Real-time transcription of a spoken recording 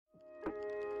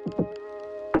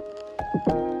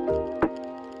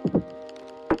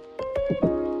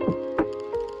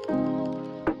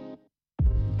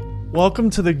Welcome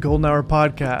to the Golden Hour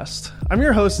Podcast. I'm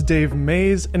your host, Dave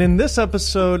Mays, and in this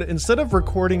episode, instead of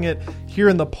recording it here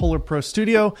in the Polar Pro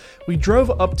studio, we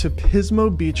drove up to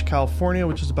Pismo Beach, California,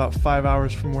 which is about 5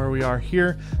 hours from where we are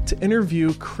here, to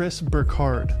interview Chris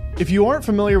Burkard. If you aren't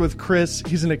familiar with Chris,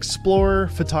 he's an explorer,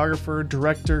 photographer,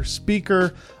 director,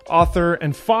 speaker, author,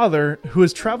 and father who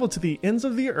has traveled to the ends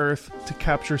of the earth to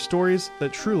capture stories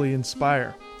that truly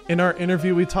inspire. In our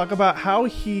interview, we talk about how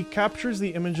he captures the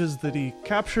images that he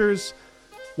captures,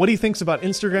 what he thinks about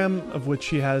Instagram, of which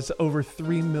he has over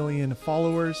 3 million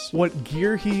followers, what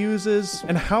gear he uses,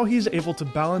 and how he's able to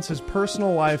balance his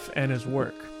personal life and his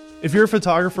work. If you're a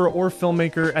photographer or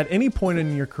filmmaker at any point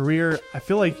in your career, I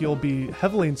feel like you'll be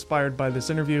heavily inspired by this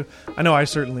interview. I know I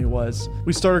certainly was.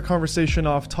 We started a conversation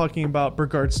off talking about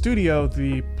Burkard Studio,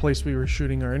 the place we were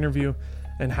shooting our interview,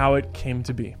 and how it came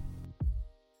to be.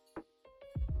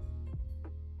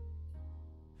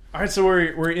 All right, so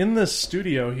we're in the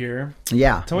studio here.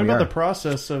 Yeah. Tell me about the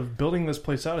process of building this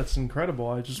place out. It's incredible.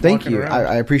 I just Thank you. around.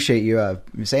 I appreciate you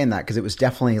saying that, because it was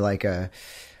definitely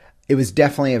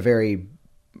a very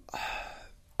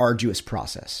arduous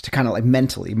process to kind of like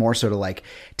mentally, more so to like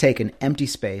take an empty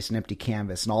space, an empty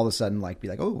canvas, and all of a sudden like be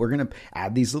like, oh, we're gonna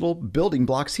add these little building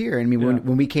blocks here. And I mean,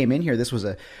 when we came in here, this was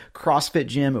a CrossFit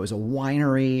gym. It was a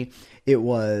winery. It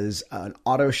was an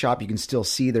auto shop. You can still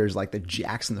see there's like the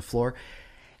jacks in the floor.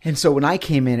 And so when I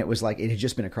came in, it was like it had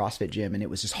just been a CrossFit gym, and it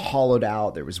was just hollowed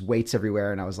out. There was weights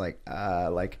everywhere, and I was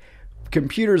like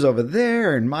computers over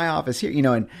there, and my office here, you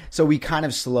know. And so we kind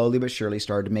of slowly but surely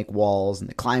started to make walls, and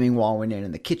the climbing wall went in,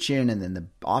 and the kitchen, and then the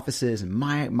offices, and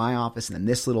my office, and then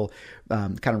this little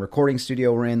kind of recording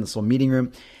studio we're in, this little meeting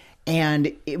room,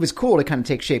 and it was cool to kind of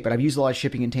take shape. But I've used a lot of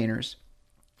shipping containers.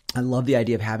 I love the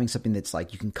idea of having something that's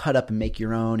like you can cut up and make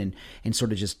your own, and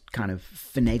sort of just kind of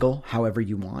finagle however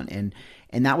you want.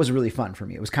 And that was really fun for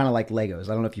me. It was kind of like Legos.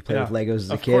 I don't know if you played with Legos as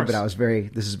a kid, but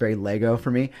this is very Lego for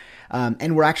me.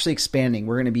 And we're actually expanding.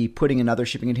 We're going to be putting another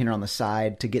shipping container on the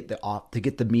side to get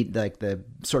the meat, like the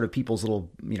sort of people's little,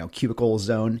 you know, cubicle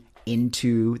zone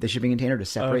into the shipping container to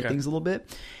separate things a little bit.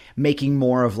 Making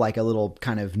more of like a little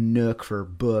kind of nook for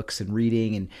books and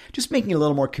reading, and just making it a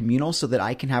little more communal so that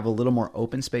I can have a little more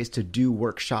open space to do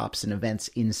workshops and events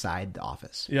inside the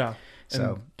office. Yeah.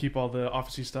 So and keep all the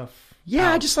officey stuff.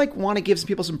 Yeah, I just like want to give some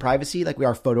people some privacy. Like we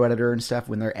are a photo editor and stuff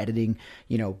when they're editing,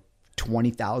 you know,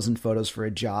 20,000 photos for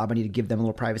a job. I need to give them a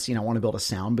little privacy, and I want to build a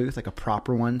sound booth, like a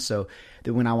proper one, so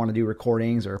that when I want to do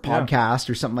recordings or a podcast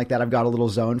or something like that, I've got a little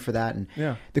zone for that.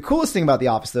 And the coolest thing about the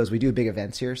office, though, is we do big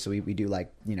events here. So we do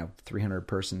like, you know, 300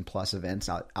 person plus events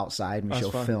outside, and we show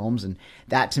films, and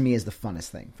that to me is the funnest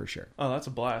thing for sure. Oh, that's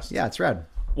a blast. Yeah, it's rad.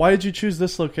 Why did you choose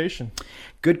this location?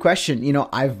 Good question. You know,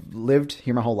 I've lived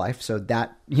here my whole life, so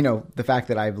that, you know, the fact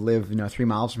that I've lived, you know, 3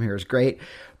 miles from here is great.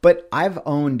 But I've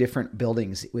owned different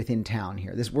buildings within town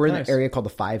here. We're in an area called the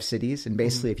Five Cities, and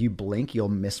basically if you blink, you'll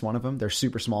miss one of them. They're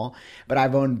super small. But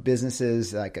I've owned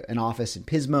businesses like an office in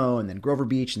Pismo and then Grover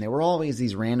Beach, and they were always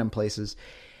these random places.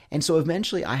 And so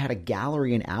eventually I had a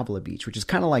gallery in Avila Beach, which is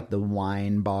kind of like the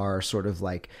wine bar, sort of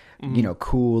like, you know,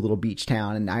 cool little beach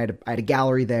town. And I had a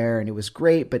gallery there, and it was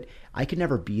great, but I could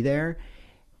never be there.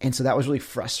 And so that was really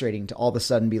frustrating to all of a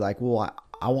sudden be like, well,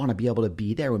 I want to be able to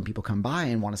be there when people come by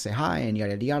and want to say hi and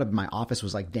yada, yada, yada. My office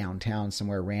was like downtown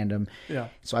somewhere random. Yeah.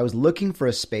 So I was looking for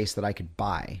a space that I could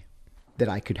buy, that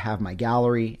I could have my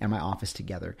gallery and my office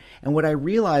together. And what I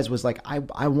realized was like, I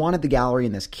wanted the gallery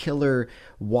in this killer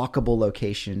walkable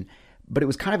location, but it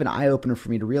was kind of an eye-opener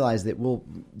for me to realize that, well,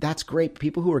 that's great.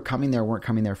 People who were coming there weren't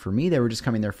coming there for me. They were just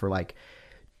coming there for like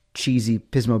cheesy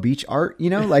Pismo Beach art, you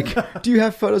know, like, do you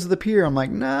have photos of the pier? I'm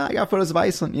like, nah, I got photos of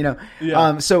Iceland, you know?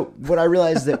 Yeah. So what I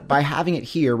realized is that by having it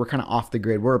here, we're kind of off the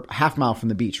grid. We're a half mile from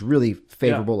the beach, really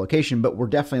favorable location, but we're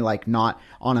definitely like not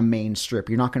on a main strip.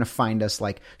 You're not going to find us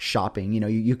like shopping, you know,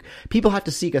 you people have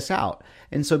to seek us out.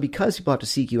 And so because people have to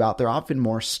seek you out, they're often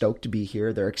more stoked to be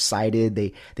here. They're excited.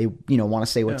 They, you know, want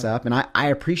to say what's up. And I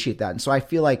appreciate that. And so I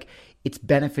feel like it's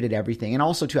benefited everything. And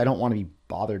also too, I don't want to be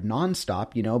bothered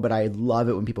nonstop, you know, but I love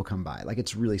it when people come by. Like,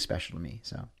 it's really special to me.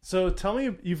 So tell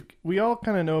me, we all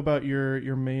kind of know about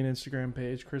your main Instagram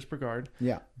page, Chris Burkard.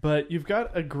 Yeah. But you've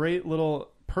got a great little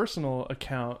personal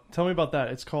account. Tell me about that.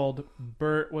 It's called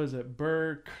Burknar?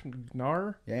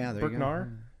 Yeah, there you go.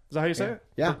 Is that how you say it?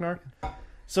 Yeah. Burknar?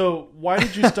 So why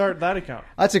did you start that account?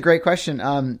 That's a great question.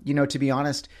 You know, to be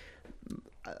honest,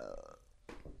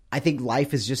 I think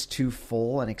life is just too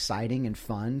full and exciting and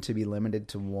fun to be limited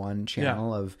to one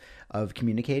channel of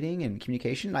communicating and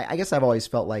communication. I guess I've always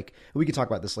felt like, we could talk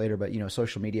about this later, but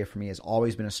social media for me has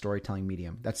always been a storytelling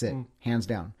medium. That's it, hands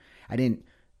down. I didn't,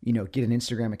 get an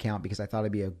Instagram account because I thought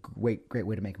it'd be a great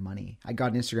way to make money. I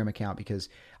got an Instagram account because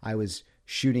I was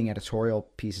shooting editorial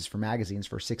pieces for magazines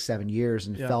for 6-7 years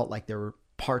and felt like there were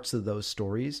parts of those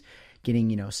stories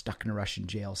getting, stuck in a Russian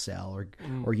jail cell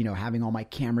or having all my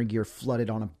camera gear flooded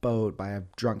on a boat by a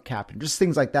drunk captain, just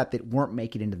things like that weren't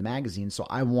making it into the magazine. So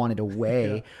I wanted a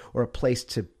way or a place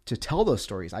to tell those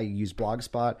stories. I use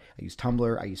Blogspot, I use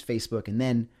Tumblr, I use Facebook, and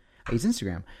then I use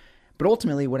Instagram. But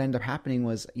ultimately what ended up happening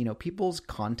was, people's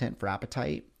content for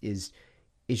appetite is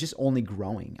just only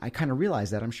growing. I kind of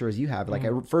realized that, I'm sure as you have. Like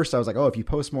at first I was like, oh, if you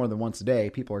post more than once a day,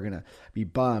 people are going to be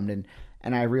bummed.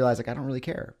 And I realized like, I don't really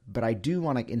care, but I do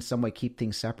want to in some way keep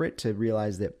things separate, to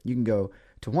realize that you can go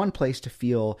to one place to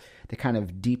feel the kind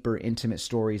of deeper, intimate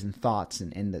stories and thoughts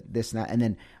and this and that. And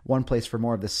then one place for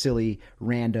more of the silly,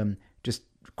 random, just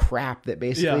crap that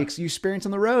basically you experience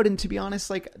on the road. And to be honest,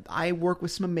 like I work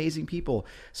with some amazing people,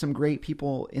 some great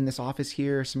people in this office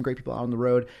here, some great people out on the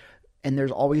road. And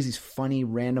there's always these funny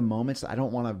random moments that I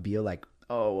don't want to be like,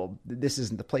 oh, well, this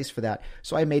isn't the place for that.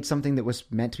 So I made something that was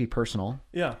meant to be personal.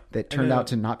 Yeah. That turned out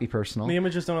to not be personal. The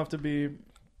images don't have to be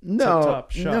no,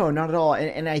 not at all.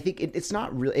 And I think it's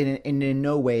not really, and in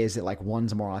no way is it like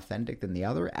one's more authentic than the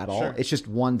other at all. Sure. It's just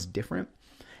one's different.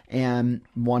 And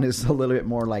one is a little bit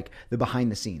more like the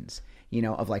behind the scenes,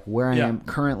 of like where I am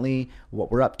currently,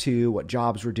 what we're up to, what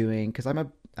jobs we're doing. Because I'm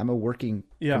a working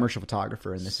commercial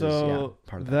photographer, and this is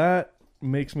part of that. That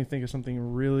makes me think of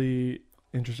something really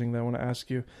interesting that I want to ask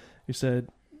you. You said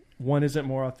one isn't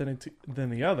more authentic than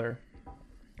the other.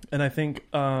 And I think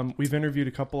we've interviewed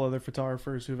a couple other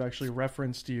photographers who've actually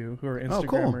referenced you, who are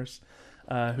Instagrammers,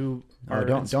 who are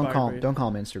don't call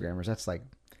them Instagrammers.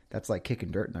 That's like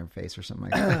kicking dirt in their face or something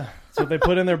like that. That's what they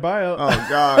put in their bio. Oh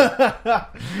God!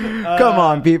 Come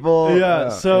on, people. Yeah.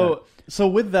 So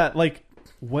with that, like,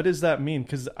 what does that mean?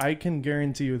 Because I can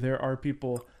guarantee you there are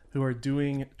people who are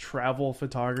doing travel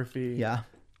photography. Yeah.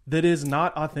 That is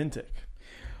not authentic.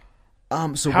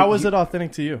 So how is it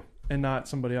authentic to you and not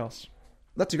somebody else?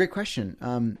 That's a great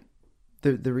question.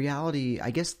 The reality,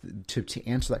 I guess, to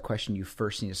answer that question, you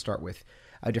first need to start with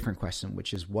a different question,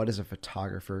 which is what is a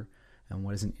photographer and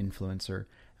what is an influencer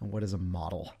and what is a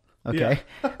model? Okay,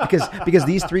 because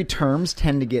these three terms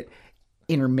tend to get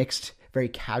intermixed very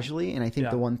casually, and I think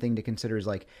the one thing to consider is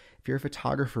like if you're a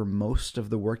photographer, most of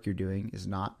the work you're doing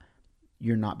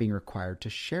you're not being required to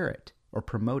share it or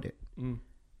promote it.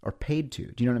 Or paid to.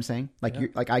 Do you know what I'm saying?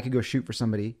 Like, like I could go shoot for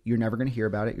somebody. You're never going to hear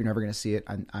about it. You're never going to see it.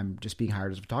 I'm just being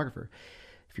hired as a photographer.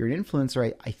 If you're an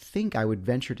influencer, I think I would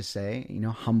venture to say,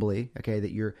 humbly, okay,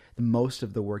 that you're most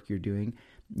of the work you're doing,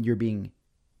 you're being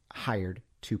hired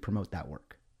to promote that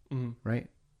work, right?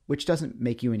 Which doesn't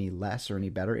make you any less or any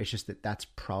better. It's just that's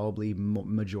probably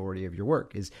majority of your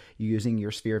work is using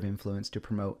your sphere of influence to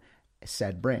promote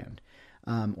said brand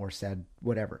or said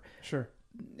whatever. Sure.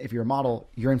 If you're a model,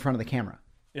 you're in front of the camera.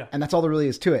 Yeah. And that's all there really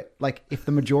is to it. Like if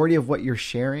the majority of what you're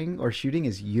sharing or shooting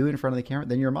is you in front of the camera,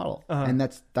 then you're a model. And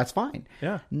that's fine.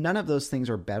 Yeah. None of those things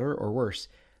are better or worse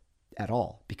at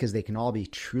all because they can all be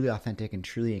truly authentic and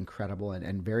truly incredible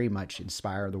and very much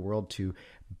inspire the world to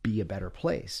be a better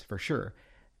place for sure.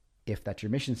 If that's your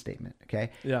mission statement.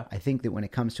 Okay. Yeah. I think that when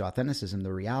it comes to authenticism,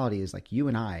 the reality is like you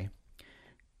and I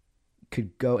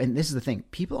could go, and this is the thing,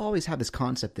 people always have this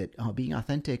concept that being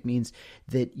authentic means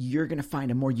that you're going to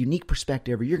find a more unique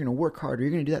perspective or you're going to work hard or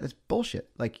you're going to do that. That's bullshit.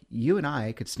 Like you and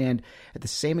I could stand at the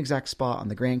same exact spot on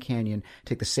the Grand Canyon,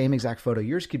 take the same exact photo.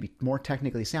 Yours could be more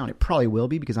technically sound. It probably will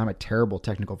be because I'm a terrible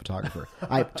technical photographer.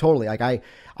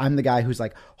 I'm the guy who's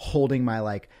like holding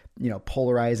my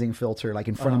polarizing filter like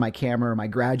in front of my camera, my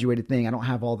graduated thing. I don't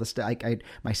have all the stuff.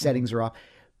 My settings are off.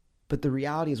 But the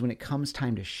reality is when it comes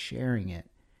time to sharing it,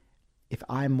 if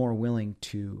I'm more willing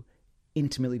to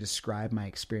intimately describe my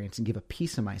experience and give a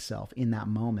piece of myself in that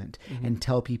moment and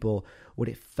tell people what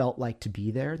it felt like to be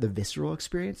there, the visceral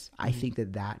experience, I think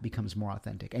that becomes more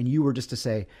authentic. And you were just to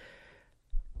say,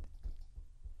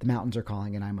 the mountains are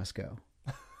calling and I must go.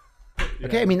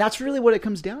 Okay. I mean, that's really what it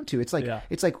comes down to. It's like,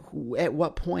 at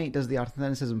what point does the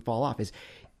authenticism fall off?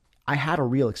 I had a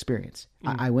real experience.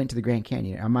 I went to the Grand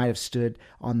Canyon. I might have stood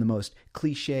on the most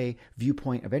cliche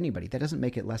viewpoint of anybody. That doesn't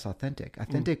make it less authentic.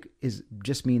 Authentic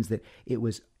just means that it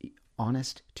was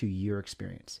honest to your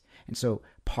experience. And so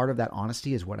part of that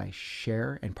honesty is what I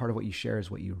share, and part of what you share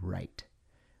is what you write,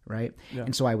 right? Yeah.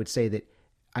 And so I would say that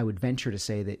I would venture to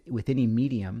say that with any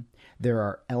medium, there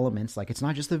are elements, like it's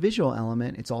not just the visual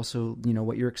element, it's also,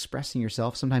 what you're expressing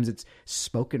yourself. Sometimes it's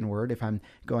spoken word. If I'm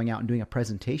going out and doing a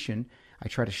presentation, I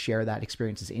try to share that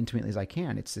experience as intimately as I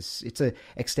can. It's a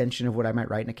extension of what I might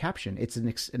write in a caption.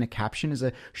 And a caption is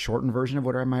a shortened version of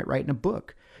what I might write in a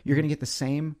book. You're going to get the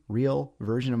same real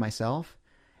version of myself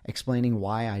explaining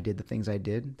why I did the things I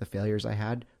did, the failures I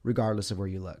had, regardless of where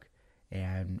you look.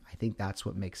 And I think that's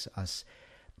what makes us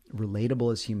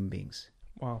relatable as human beings.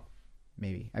 Wow.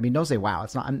 Maybe. I mean, don't say wow.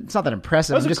 It's not that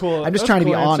impressive. I'm just cool trying to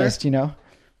be answer. honest,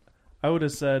 I would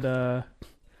have said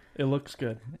it looks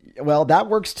good. Well, that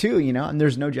works too, and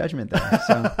there's no judgment there.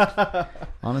 So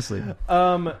honestly.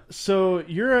 So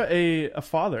you're a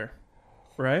father,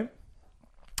 right?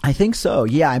 I think so.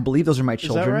 Yeah, I believe those are my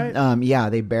children. Is that right?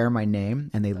 Yeah, they bear my name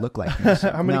and they look like me.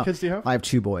 So, How many kids do you have? I have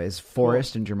 2 boys,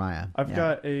 Forrest and Jeremiah. I've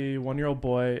got a 1-year-old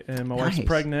boy, and my wife's Nice.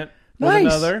 pregnant with Nice.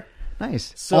 another.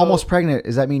 Nice. So- Almost pregnant.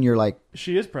 Does that mean you're like...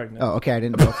 She is pregnant. Oh, okay. I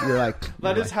didn't know if you're like...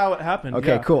 That is how it happened.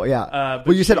 Okay, yeah. cool. Yeah. But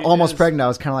Well, you said she almost is- pregnant. I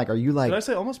was kind of like, are you like... Did I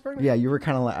say almost pregnant? Yeah, you were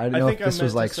kind of like... I didn't know if think this I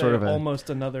was meant like to say sort of a...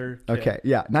 almost another kid. Okay,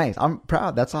 yeah, nice. I'm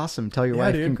proud. That's awesome. Tell your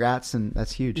wife dude. congrats, and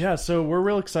that's huge. Yeah, so we're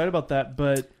real excited about that.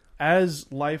 But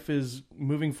as life is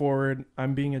moving forward,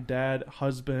 I'm being a dad,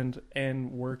 husband,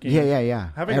 and working. Yeah.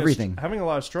 Everything. Having a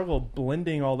lot of struggle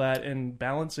blending all that and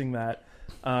balancing that.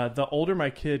 The older my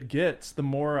kid gets, the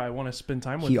more I want to spend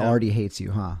time with him. He already hates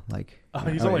you, huh? Like...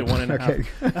 He's only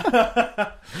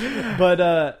 1.5. Okay.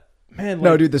 But man, like,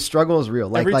 No, dude, the struggle is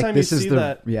real. every Like time this you is see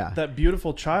the that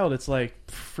beautiful child, it's like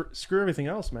screw everything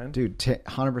else, man. Dude,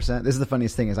 100%. This is the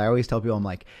funniest thing is I always tell people, I'm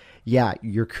like, yeah,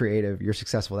 you're creative, you're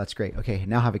successful, that's great. Okay,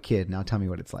 now have a kid. Now tell me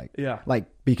what it's like. Yeah. Like,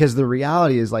 because the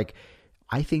reality is like,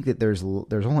 I think that there's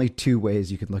only 2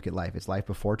 ways you can look at life. It's life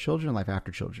before children and life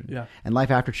after children. Yeah. And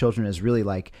life after children is really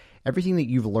like everything that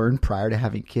you've learned prior to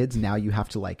having kids. Now you have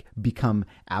to like become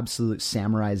absolute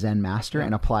samurai Zen master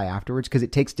and apply afterwards, because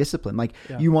it takes discipline. Like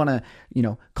you want to,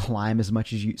 climb as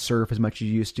much as you surf as much as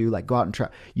you used to, like go out and try.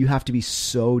 You have to be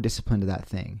so disciplined to that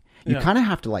thing. You kind of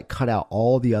have to like cut out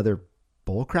all the other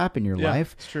bull crap in your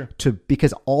life it's true.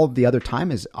 because all of the other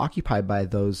time is occupied by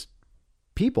those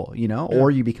people, or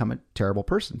you become a terrible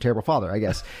person, terrible father, I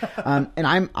guess. And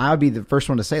I would be the first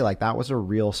one to say like that was a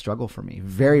real struggle for me,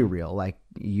 very real. Like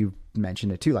you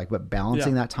mentioned it too, like but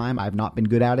balancing that time, I've not been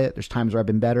good at it. There's times where I've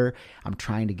been better. I'm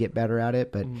trying to get better at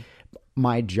it, but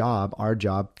our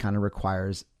job kind of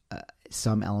requires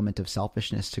some element of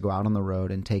selfishness to go out on the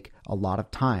road and take a lot of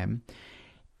time.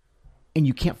 And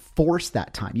you can't force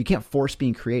that time. You can't force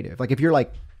being creative. Like if you're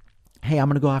like, hey, I'm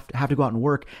going to have to go out and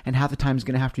work, and half the time is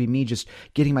going to have to be me just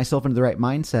getting myself into the right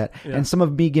mindset. Yeah. And some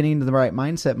of me getting into the right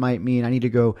mindset might mean I need to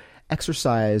go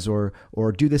exercise or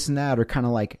do this and that, or kind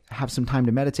of like have some time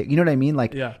to meditate. You know what I mean?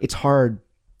 Like it's hard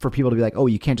for people to be like, oh,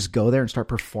 you can't just go there and start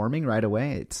performing right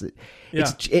away.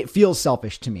 It feels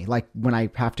selfish to me. Like when I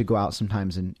have to go out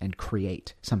sometimes and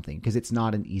create something, because it's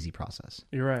not an easy process.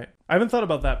 You're right. I haven't thought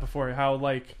about that before. How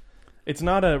like it's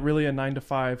not really a 9 to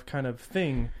 5 kind of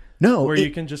thing. No, where you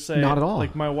can just say, not at all.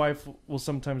 Like my wife will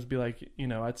sometimes be like,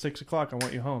 at 6 o'clock, I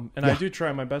want you home, and I do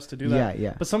try my best to do that.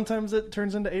 Yeah. But sometimes it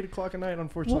turns into 8 o'clock at night,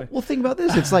 unfortunately. Well, think about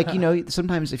this. It's like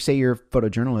sometimes if say you're a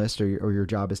photojournalist or your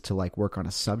job is to like work on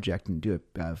a subject and do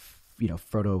a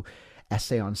photo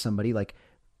essay on somebody, like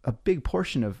a big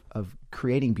portion of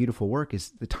creating beautiful work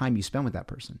is the time you spend with that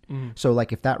person. So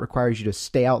like if that requires you to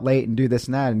stay out late and do this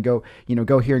and that and go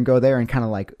here and go there and kind of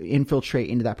like infiltrate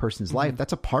into that person's life,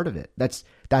 that's a part of it. That's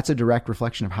a direct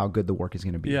reflection of how good the work is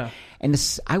going to be. Yeah. And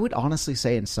I would honestly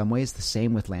say in some ways the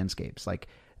same with landscapes. Like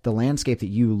the landscape that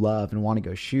you love and want to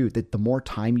go shoot, that the more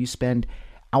time you spend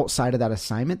outside of that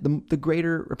assignment, the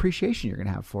greater appreciation you're going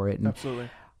to have for it. And absolutely.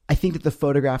 I think that the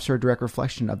photographs are a direct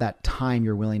reflection of that time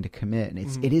you're willing to commit. And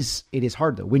it is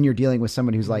hard though, when you're dealing with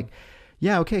someone who's like,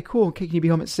 yeah, okay, cool. Okay. Can you be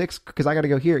home at 6? Cause I got to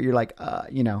go here. You're like, How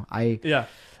long is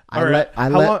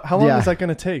that going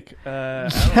to take?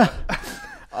 That's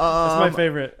my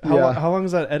favorite. How long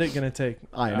is that edit going to take?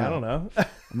 I don't know. I'm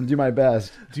going to do my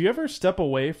best. Do you ever step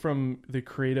away from the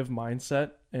creative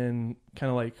mindset and kind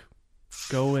of like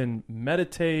go and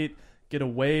meditate, get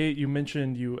away? You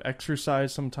mentioned you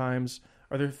exercise sometimes.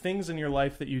 Are there things in your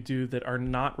life that you do that are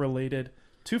not related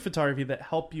to photography that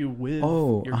help you with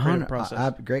your creative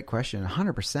process? Great question.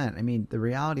 100%. I mean, the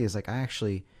reality is like I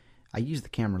use the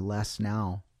camera less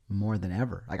now more than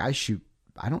ever. Like I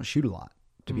don't shoot a lot,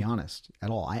 to be honest, at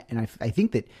all. I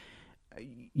think that,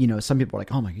 some people are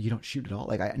like, oh my God, you don't shoot at all.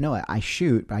 Like I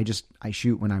shoot, but I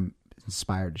shoot when I'm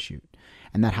inspired to shoot.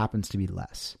 And that happens to be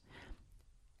less.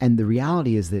 And the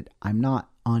reality is that I'm not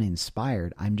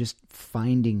uninspired. I'm just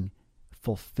finding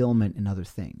fulfillment in other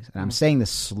things. And I'm saying this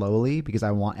slowly because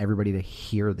I want everybody to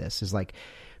hear this. Is like,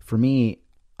 for me,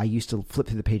 I used to flip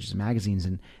through the pages of magazines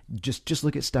and just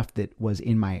look at stuff that was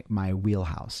in my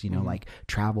wheelhouse, like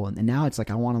travel. And now it's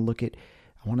like, I want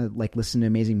to like listen to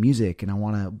amazing music, and I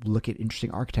want to look at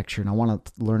interesting architecture, and I want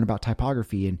to learn about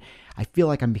typography. And I feel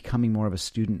like I'm becoming more of a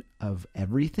student of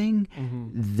everything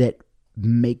that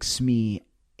makes me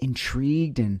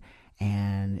intrigued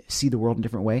and see the world in a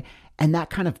different way. And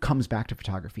that kind of comes back to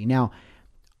photography. Now,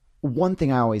 one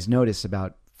thing I always notice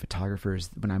about photographers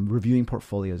when I'm reviewing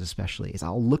portfolios, especially, is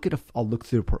I'll look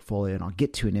through a portfolio and I'll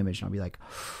get to an image and I'll be like,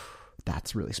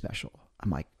 that's really special. I'm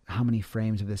like, how many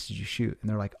frames of this did you shoot? And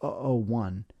they're like,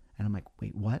 one. And I'm like,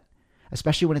 wait, what?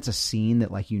 Especially when it's a scene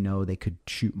that, like, they could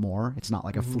shoot more. It's not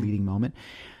like a fleeting moment.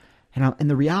 And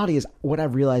the reality is, what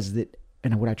I've realized is that,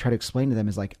 and what I try to explain to them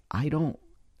is like,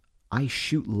 I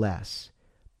shoot less,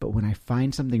 but when I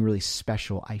find something really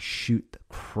special, I shoot the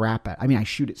crap out. I mean, I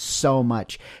shoot it so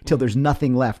much till there's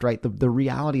nothing left, right? The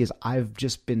reality is I've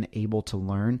just been able to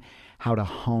learn how to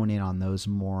hone in on those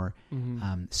more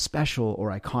special or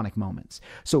iconic moments.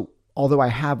 So although I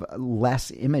have less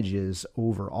images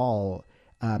overall,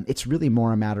 it's really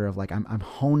more a matter of like, I'm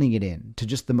honing it in to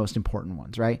just the most important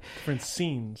ones, right? Different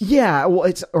scenes. Yeah. Well,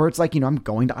 it's like, I'm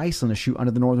going to Iceland to shoot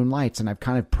under the Northern Lights, and I've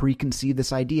kind of preconceived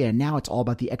this idea, and now it's all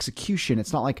about the execution.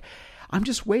 It's not like I'm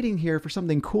just waiting here for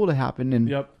something cool to happen.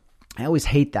 And I always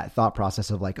hate that thought process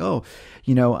of like, so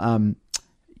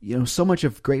much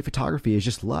of great photography is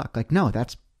just luck. Like, no,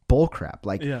 that's bullcrap.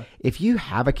 Like, if you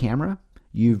have a camera,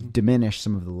 you've diminished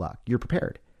some of the luck. You're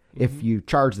prepared. If you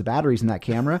charge the batteries in that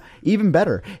camera, even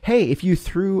better. Hey, if you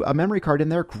threw a memory card in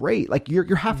there, great. Like,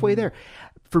 you're halfway there.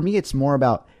 For me, it's more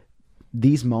about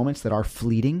these moments that are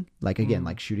fleeting. Like, again,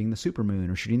 like shooting the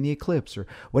supermoon or shooting the eclipse or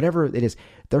whatever it is.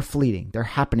 They're fleeting. They're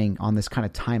happening on this kind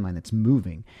of timeline that's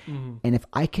moving. And if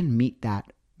I can meet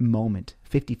that moment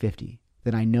 50-50,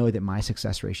 then I know that my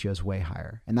success ratio is way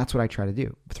higher. And that's what I try to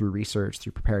do through research,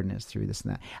 through preparedness, through this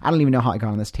and that. I don't even know how I got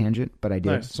on this tangent, but I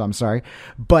did. Nice. So I'm sorry.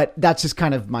 But that's just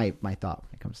kind of my thought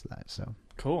when it comes to that. So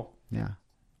cool. Yeah.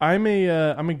 I'm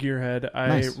a gearhead.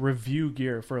 Nice. I review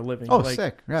gear for a living. Oh, like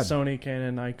sick. Rad. Sony,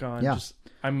 Canon, Nikon. Yeah.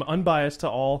 I'm unbiased to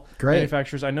all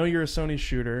manufacturers. I know you're a Sony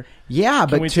shooter. Yeah,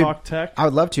 Can we talk tech? I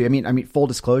would love to. I mean, full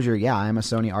disclosure, yeah, I'm a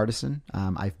Sony artisan.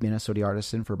 I've been a Sony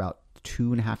artisan for about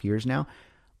 2.5 years now.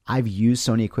 I've used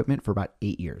Sony equipment for about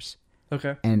 8 years.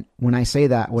 Okay. And when I say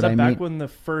that, what I mean... back when the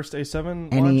first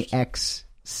A7 launched?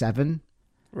 NEX7.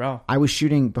 Wow. I was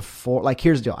shooting before... Like,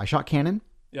 here's the deal. I shot Canon.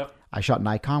 Yep. I shot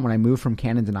Nikon. When I moved from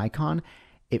Canon to Nikon,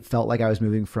 it felt like I was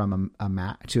moving from a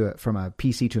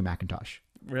PC to a Macintosh.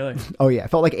 Really? Oh, yeah.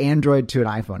 It felt like Android to an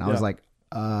iPhone. I was like,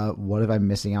 what am I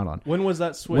missing out on? When was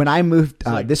that switch? When I moved...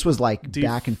 this was like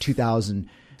back in 2000,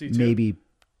 maybe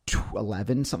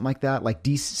 11, something like that. Like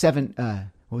D7...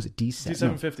 what was it?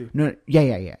 D750. No,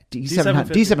 yeah.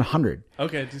 D700.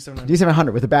 Okay, D700.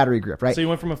 D700 with a battery grip, right? So you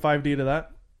went from a 5D to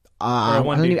that? I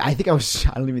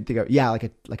don't even think yeah, like a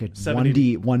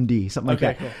 1D, something like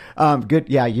that. Cool. Good.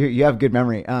 Yeah, you have good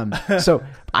memory. So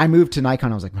I moved to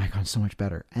Nikon. I was like, Nikon's so much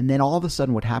better. And then all of a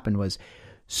sudden what happened was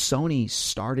Sony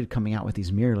started coming out with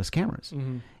these mirrorless cameras.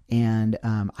 And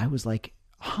I was like,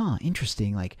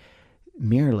 interesting. Like,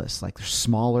 mirrorless, like they're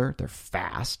smaller, they're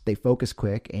fast, they focus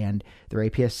quick, and they're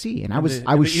APS-C. And the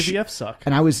EVF suck.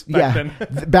 And I was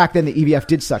back then the EVF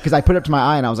did suck because I put it up to my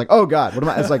eye and I was like, oh god, what am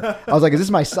I? I was like, is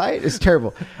this my sight? It's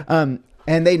terrible. And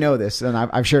they know this, and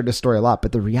I've shared this story a lot.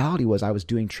 But the reality was, I was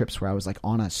doing trips where I was like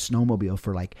on a snowmobile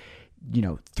for like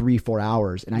 3-4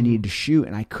 hours, and I needed to shoot,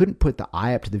 and I couldn't put the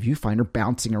eye up to the viewfinder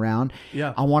bouncing around.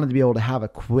 Yeah. I wanted to be able to have a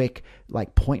quick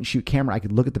like point and shoot camera. I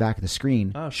could look at the back of the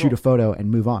screen, shoot a photo,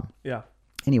 and move on. Yeah.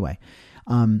 Anyway,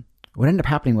 what ended up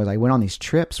happening was I went on these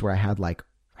trips where I had like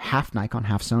half Nikon,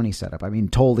 half Sony setup. I mean,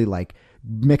 totally like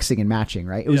mixing and matching,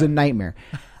 right? It was a nightmare.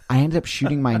 I ended up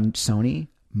shooting my Sony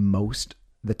most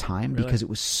the time because it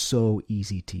was so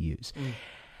easy to use.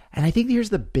 And I think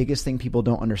here's the biggest thing people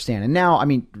don't understand. And now, I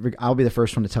mean, I'll be the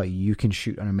first one to tell you, you can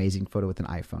shoot an amazing photo with an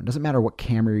iPhone. Doesn't matter what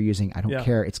camera you're using. I don't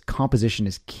care. Its composition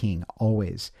is king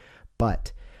always.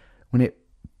 But when it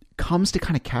comes to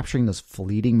kind of capturing those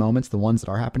fleeting moments, the ones that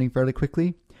are happening fairly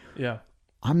quickly,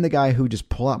 I'm the guy who just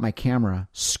pull out my camera,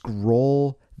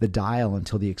 scroll the dial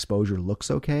until the exposure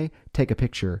looks okay, take a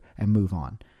picture, and move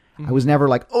on. I was never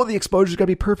like, oh, the exposure's got to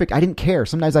be perfect. I didn't care.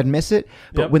 Sometimes I'd miss it.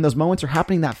 But when those moments are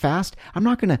happening that fast, I'm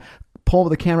not going to pull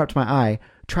the camera up to my eye,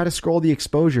 try to scroll the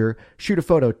exposure, shoot a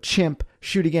photo, chimp,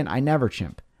 shoot again. I never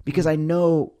chimp because I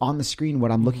know on the screen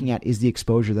what I'm looking at is the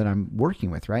exposure that I'm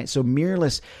working with, right? So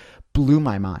mirrorless blew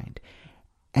my mind.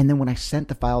 And then when I sent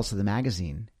the files to the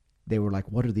magazine, they were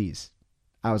like, what are these?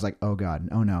 I was like, oh God,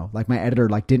 oh no. Like my editor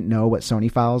like didn't know what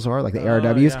Sony files are, like the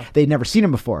ARWs. Yeah. They'd never seen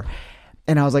them before.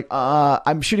 And I was like,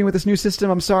 I'm shooting with this new system.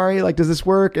 I'm sorry. Like, does this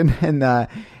work? And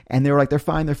they were like, they're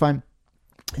fine.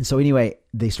 And so anyway,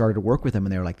 they started to work with them,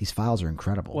 and they were like, these files are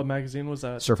incredible. What magazine was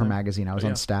that? Surfer Magazine. I was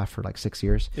on staff for like 6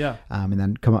 years. Yeah. And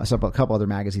then a couple other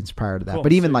magazines prior to that. Cool.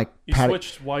 But even so like you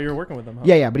switched while you were working with them, huh?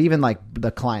 Yeah. But even like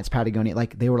the clients, Patagonia,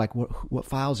 like they were like, what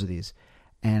files are these?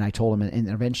 And I told them, and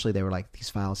eventually they were like, these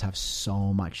files have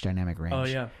so much dynamic range. Oh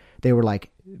yeah. They were like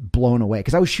blown away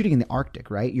because I was shooting in the Arctic,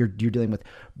 right? You're dealing with,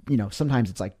 sometimes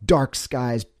it's like dark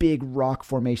skies, big rock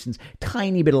formations,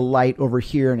 tiny bit of light over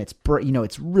here, and it's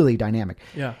it's really dynamic.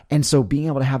 Yeah. And so being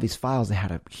able to have these files that had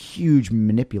a huge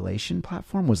manipulation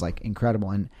platform was like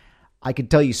incredible. And I could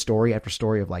tell you story after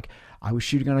story of like I was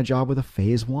shooting on a job with a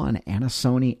Phase 1 and a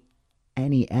Sony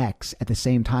NEX at the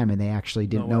same time, and they actually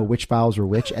didn't know which files were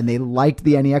which, and they liked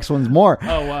the NEX ones more.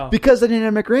 Oh wow. Because of the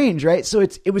dynamic range, right? So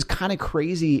it was kind of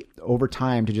crazy over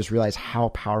time to just realize how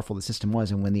powerful the system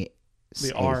was. And when the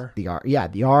R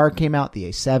came out, the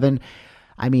A7,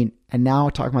 I mean, and now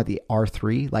talking about the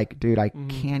R3, like dude, I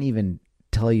can't even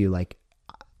tell you, like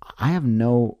I have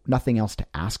nothing else to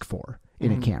ask for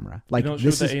in a camera. Like you don't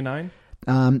shoot the A9?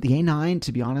 The A9,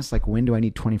 to be honest, like when do I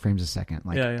need 20 frames a second?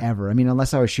 Like ever. I mean,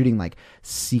 unless I was shooting like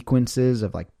sequences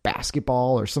of like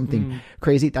basketball or something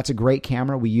crazy. That's a great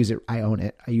camera. We use it. I own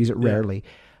it. I use it rarely.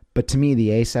 But to me, the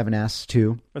A7S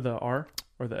II. Or the R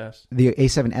or the S? The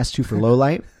A7S II for low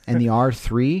light and the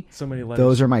R3. So many letters.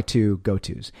 Those are my two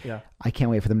go-tos. Yeah. I can't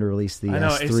wait for them to release the S3. I know,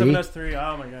 S3. A7S3.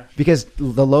 Oh my gosh. Because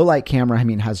the low light camera, I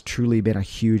mean, has truly been a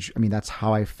huge, I mean, that's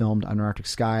how I filmed Under Arctic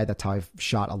Sky. That's how I've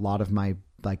shot a lot of my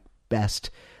like best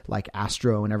like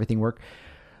astro and everything work.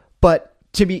 But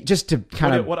to be just to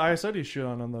kind of what ISO do you shoot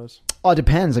on those? Oh, it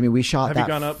depends. I mean, we shot Have you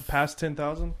gone up past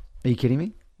 10,000? Are you kidding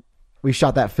me? We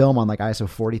shot that film on like ISO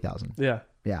 40,000. Yeah.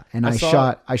 Yeah. And I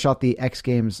shot the X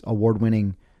Games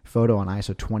award-winning photo on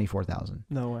ISO 24,000.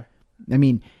 No way. I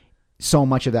mean, so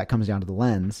much of that comes down to the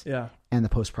lens and the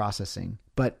post-processing.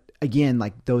 But again,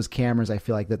 like those cameras, I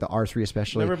feel like that the R3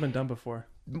 especially. Never been done before.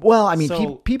 Well, I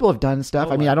mean, people have done stuff.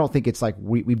 I mean, I don't think it's like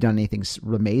we've done anything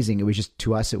amazing. It was just,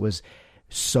 to us, it was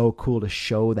so cool to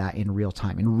show that in real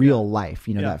time, in real life,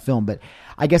 that film. But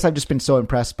I guess I've just been so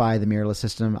impressed by the mirrorless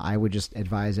system. I would just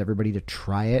advise everybody to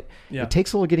try it. Yeah. It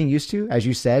takes a little getting used to. As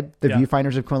you said, the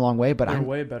viewfinders have come a long way, but I'm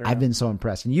way better. I've been so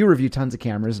impressed. And you review tons of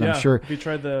cameras, and I'm sure. Have you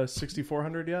tried the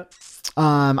 6400 yet?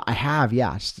 I have,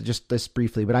 yeah, just this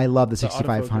briefly, but I love the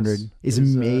 6500. It's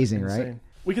amazing, right?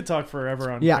 We could talk forever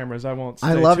on cameras. I won't.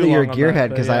 I love that you're a gearhead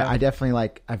because I definitely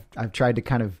like. I've tried to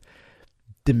kind of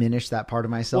diminish that part of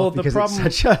myself because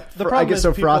it's such a. I get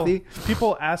so frothy.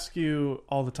 People ask you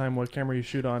all the time what camera you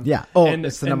shoot on. Yeah. Oh,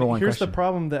 it's the number one question. Here's the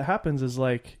problem that happens is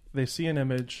like they see an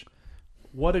image.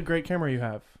 What a great camera you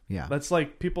have. Yeah. That's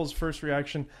like people's first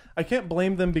reaction. I can't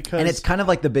blame them because... And it's kind of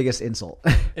like the biggest insult.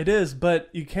 It is, but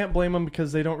you can't blame them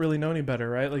because they don't really know any better,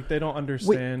 right? Like they don't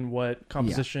understand what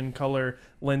composition, color,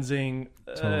 lensing.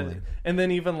 Totally. And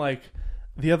then even like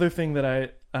the other thing that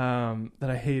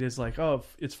I hate is like, oh,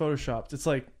 it's photoshopped. It's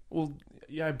like, well,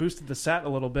 yeah, I boosted the sat a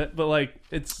little bit, but like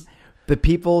it's... The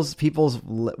people's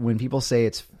when people say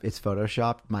it's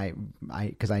photoshopped,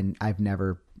 because I've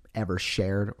never ever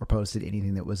shared or posted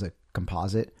anything that was a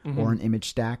composite or an image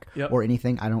stack or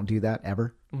anything. I don't do that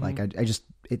ever. Like I just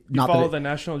follow the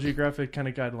National Geographic kind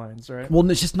of guidelines, right? Well,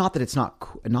 it's just not that it's not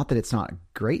a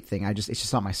great thing. It's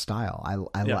just not my style.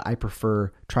 I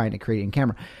prefer trying to create in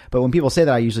camera. But when people say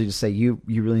that, I usually just say you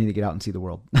really need to get out and see the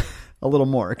world a little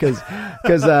more because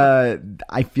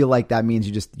I feel like that means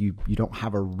you don't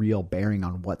have a real bearing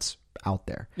on what's out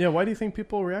there. Yeah, why do you think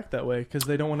people react that way? Because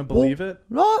they don't want to believe it?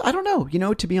 Well, I don't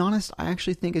know. To be honest, I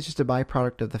actually think it's just a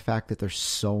byproduct of the fact that there's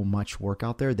so much work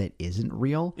out there that isn't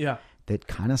real. Yeah. That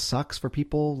kind of sucks for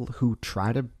people who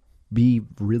try to be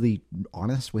really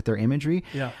honest with their imagery.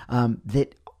 Yeah.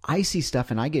 That I see stuff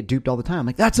and I get duped all the time. I'm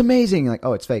like, that's amazing. Like,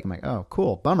 oh, it's fake. I'm like, oh,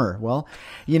 cool. Bummer. Well,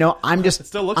 I'm just, it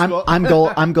still looks cool.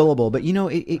 I'm gullible, but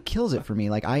it kills it for me.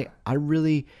 Like I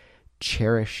really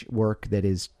cherish work that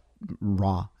is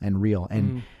raw and real.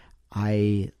 And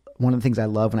one of the things I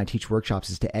love when I teach workshops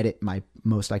is to edit my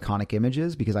most iconic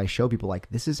images because I show people like,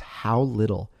 this is how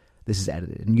little this is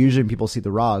edited. And usually when people see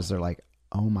the raws, they're like,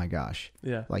 oh my gosh.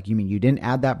 Yeah. Like, you mean you didn't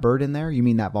add that bird in there? You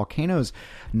mean that volcano's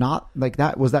not like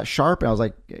that? Was that sharp? And I was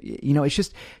like, it's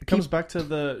just... It comes back to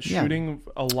the shooting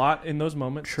a lot in those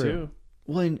moments too.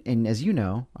 Well, and as you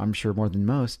know, I'm sure more than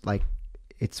most, like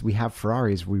we have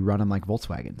Ferraris, we run them like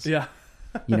Volkswagens. Yeah.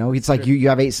 It's like you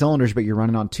have 8 cylinders, but you're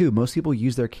running on 2. Most people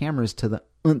use their cameras to the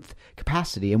nth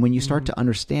capacity. And when you start to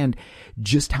understand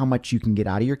just how much you can get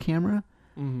out of your camera,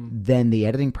 then the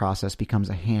editing process becomes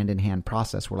a hand-in-hand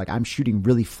process where like I'm shooting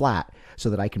really flat so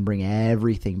that I can bring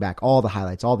everything back, all the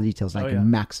highlights, all the details, and I can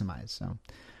maximize. So,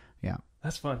 yeah.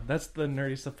 That's fun. That's the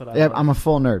nerdy stuff that I love. love. I'm a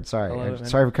full nerd. Sorry.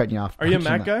 Sorry for cutting you off. Are you a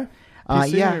Mac guy?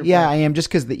 Yeah, I am, just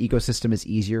because the ecosystem is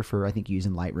easier for, I think,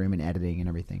 using Lightroom and editing and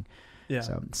everything. Yeah.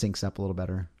 So it syncs up a little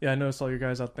better. Yeah, I noticed all your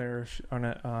guys out there on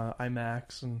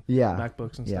iMacs and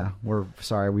MacBooks and stuff. Yeah, we're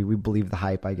sorry. We believe the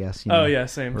hype, I guess. Oh, yeah,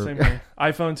 same here.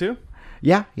 iPhone too?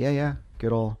 Yeah.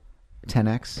 Good old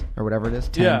 10X or whatever it is.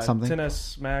 10 something.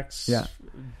 10S Max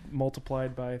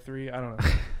multiplied by 3. I don't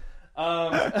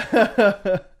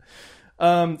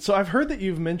know. So I've heard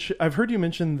you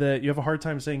mention that you have a hard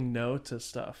time saying no to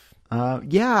stuff. I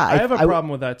have a problem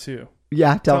with that too.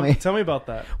 Yeah, tell me about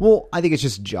that. Well, I think it's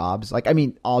just jobs. Like, I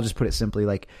mean, I'll just put it simply,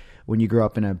 like when you grow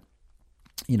up in a,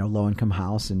 low income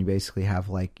house and you basically have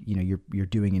like, you're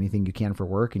doing anything you can for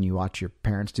work and you watch your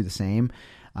parents do the same.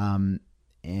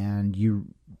 And you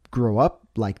grow up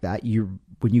like that.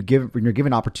 When you're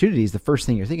given opportunities, the first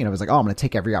thing you're thinking of is like, oh, I'm going to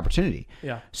take every opportunity.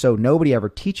 Yeah. So nobody ever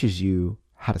teaches you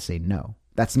how to say no.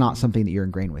 That's not something that you're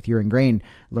ingrained with. You're ingrained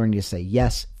learning to say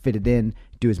yes, fit it in,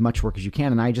 do as much work as you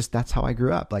can. And that's how I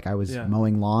grew up. Like I was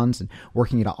mowing lawns and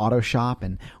working at an auto shop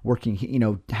and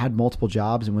working, had multiple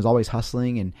jobs and was always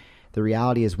hustling. And the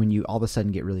reality is when you all of a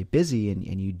sudden get really busy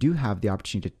and you do have the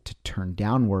opportunity to turn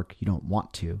down work, you don't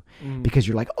want to because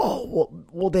you're like, oh, well,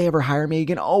 will they ever hire me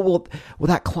again? Oh, will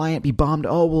that client be bummed?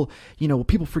 Oh, will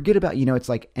people forget about, it's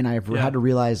like, and I've had to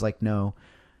realize like, no,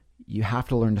 you have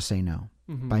to learn to say no.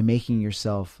 By making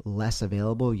yourself less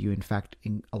available, you in fact,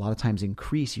 a lot of times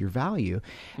increase your value.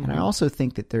 And I also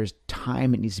think that there's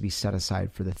time that needs to be set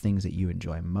aside for the things that you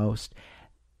enjoy most.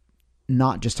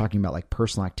 Not just talking about like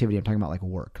personal activity. I'm talking about like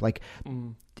work. Like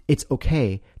it's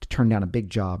okay to turn down a big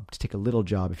job, to take a little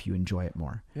job if you enjoy it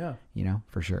more. Yeah.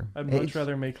 For sure. I'd much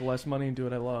rather make less money and do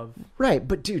what I love. Right.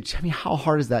 But dude, I mean, how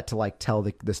hard is that to like tell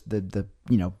the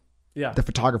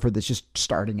photographer that's just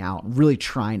starting out, really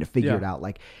trying to figure it out?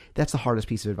 Like that's the hardest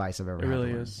piece of advice I've ever had. It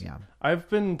really is. Yeah. I've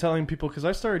been telling people, because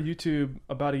I started YouTube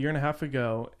about 1.5 years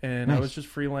ago and I was just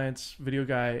freelance video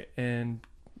guy and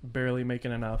barely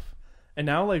making enough. And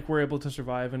now like we're able to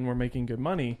survive and we're making good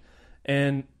money.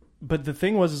 But the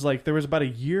thing was like there was about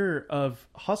 1 year of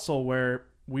hustle where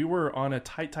we were on a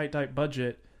tight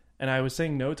budget and I was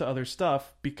saying no to other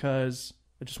stuff because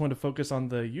I just wanted to focus on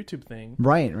the YouTube thing.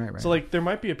 Right. So like there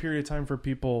might be a period of time for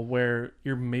people where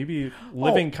you're maybe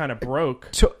living kind of broke.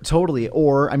 Totally.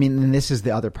 Or, I mean, and this is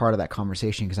the other part of that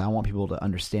conversation because I want people to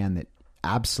understand that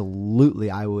absolutely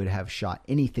I would have shot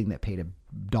anything that paid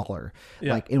 $1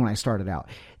 like when I started out.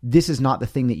 This is not the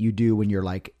thing that you do when you're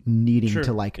like needing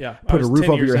to like put a roof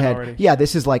over your head. Already. Yeah,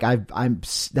 this is like I'm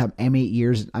 8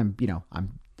 years. I'm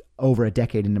over a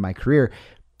decade into my career.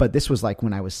 But this was like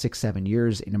when I was 6-7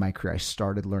 years into my career, I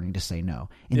started learning to say no.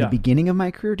 In the beginning of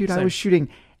my career, dude, Same. I was shooting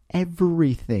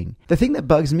everything. The thing that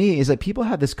bugs me is that people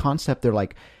have this concept. They're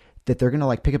like, that they're going to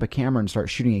like pick up a camera and start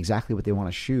shooting exactly what they want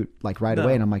to shoot like right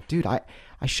away. And I'm like, dude, I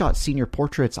shot senior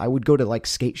portraits. I would go to like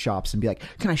skate shops and be like,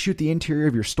 can I shoot the interior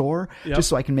of your store just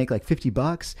so I can make like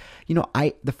 $50?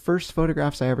 The first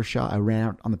photographs I ever shot, I ran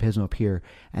out on the Pismo Pier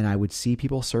and I would see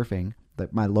people surfing.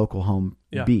 My local home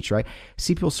beach, right?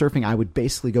 See people surfing. I would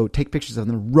basically go take pictures of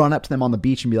them and run up to them on the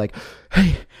beach and be like,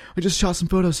 hey, I just shot some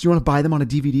photos. Do you want to buy them on a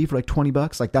DVD for like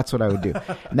 $20? Like that's what I would do.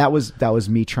 And that was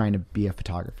me trying to be a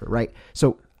photographer. Right.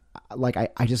 So like,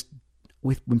 I just,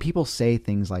 when people say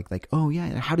things like, oh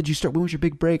yeah, how did you start? When was your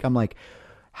big break? I'm like,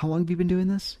 how long have you been doing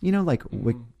this?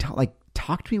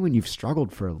 Talk to me when you've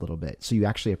struggled for a little bit. So you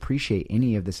actually appreciate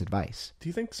any of this advice. Do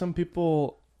you think some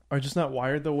people are just not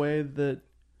wired the way that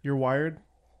you're wired?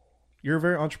 You're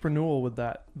very entrepreneurial with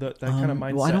that kind of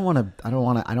mindset.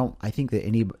 Well, I think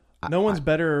that no one's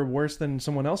better or worse than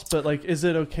someone else, but like, is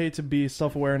it okay to be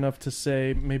self-aware enough to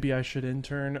say, maybe I should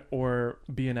intern or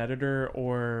be an editor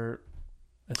or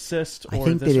assist? I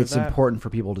think that it's important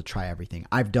for people to try everything.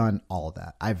 I've done all of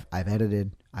that. I've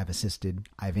edited, I've assisted,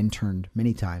 I've interned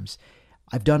many times.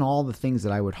 I've done all the things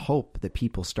that I would hope that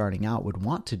people starting out would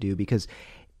want to do because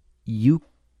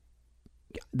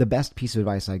the best piece of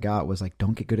advice I got was like,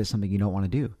 don't get good at something you don't want to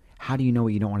do. How do you know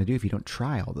what you don't want to do if you don't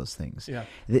try all those things? Yeah.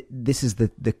 This is the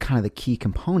kind of the key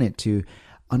component to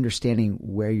understanding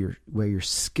where your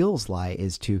skills lie,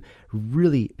 is to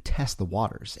really test the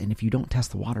waters. And if you don't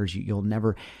test the waters, you'll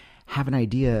never have an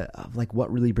idea of like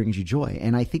what really brings you joy.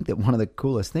 And I think that one of the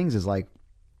coolest things is like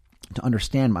to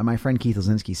understand. My friend Keith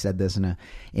Lazinski said this in a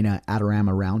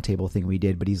Adorama roundtable thing we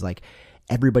did, but he's like,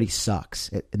 everybody sucks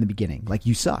in the beginning. Like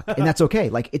you suck and that's okay.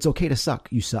 Like it's okay to suck.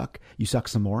 You suck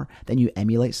some more. Then you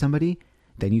emulate somebody.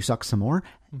 Then you suck some more.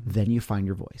 Then you find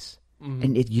your voice.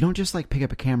 And you don't just like pick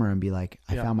up a camera and be like,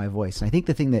 I found my voice. And I think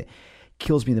the thing that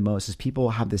kills me the most is people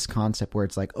have this concept where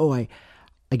it's like, oh, I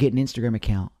get an Instagram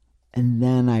account and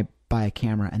then I buy a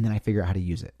camera and then I figure out how to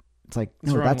use it. It's like,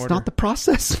 no, that's not the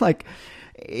process. Like,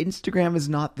 Instagram is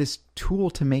not this tool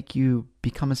to make you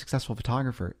become a successful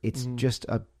photographer. It's just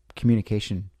a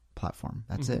communication platform.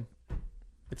 That's it.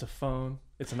 It's a phone.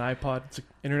 It's an iPod. It's an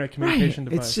internet communication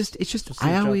device. It's just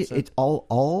it's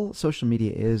all social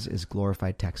media is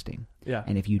glorified texting. Yeah.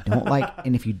 And if you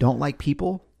don't like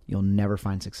people, you'll never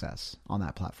find success on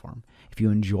that platform. If you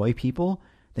enjoy people,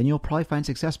 then you'll probably find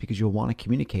success because you'll want to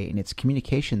communicate, and it's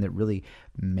communication that really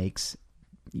makes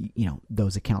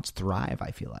those accounts thrive,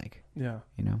 I feel like. Yeah.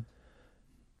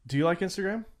 Do you like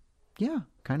Instagram? Yeah,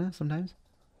 kind of sometimes.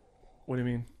 What do you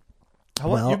mean? How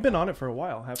long? You've been on it for a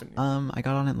while, haven't you? I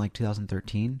got on it in like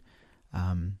 2013.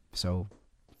 So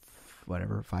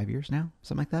whatever, 5 years now,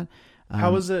 something like that.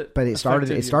 How was it? But it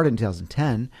started in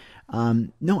 2010.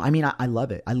 No, I mean, I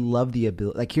love it. I love the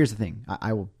ability. Like, here's the thing.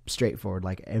 I will straightforward,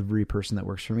 like every person that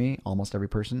works for me, almost every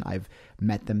person, I've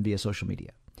met them via social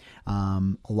media. A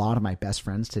lot of my best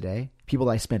friends today, people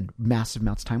that I spend massive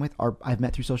amounts of time with, I've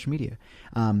met through social media.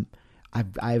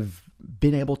 I've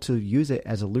been able to use it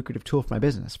as a lucrative tool for my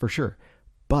business, for sure.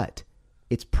 But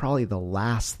it's probably the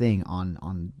last thing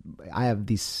on I have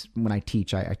these, when I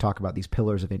teach, I talk about these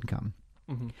pillars of income.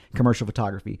 Commercial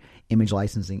photography, image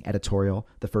licensing, editorial,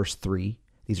 the first three.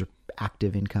 These are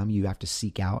active income you have to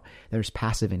seek out. There's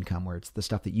passive income, where it's the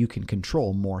stuff that you can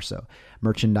control more so.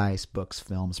 Merchandise, books,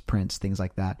 films, prints, things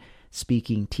like that.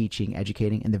 Speaking, teaching,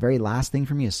 educating. And the very last thing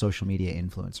for me is social media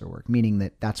influencer work, meaning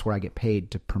that's where I get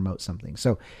paid to promote something.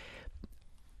 So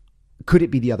could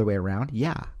it be the other way around?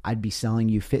 Yeah. I'd be selling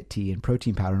you fit tea and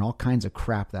protein powder and all kinds of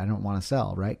crap that I don't want to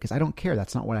sell, right? Because I don't care.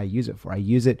 That's not what I use it for. I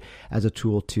use it as a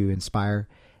tool to inspire,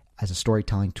 as a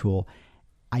storytelling tool.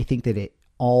 I think that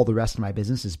all the rest of my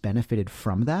business is benefited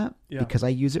from that because I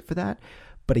use it for that.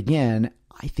 But again,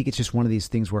 I think it's just one of these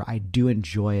things where I do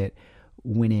enjoy it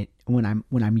when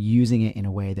I'm using it in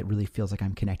a way that really feels like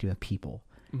I'm connecting with people.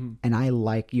 And I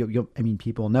like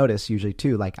people notice usually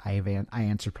too, like I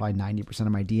answer probably 90%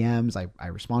 of my DMs. I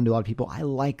respond to a lot of people. I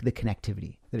like the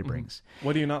connectivity that it brings.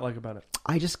 What do you not like about it?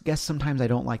 I just guess sometimes I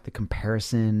don't like the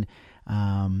comparison.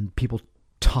 People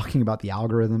talking about the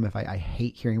algorithm. If I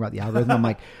hate hearing about the algorithm,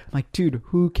 I'm like, dude,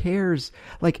 who cares?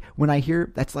 Like, when I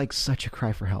hear, that's like such a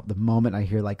cry for help. The moment I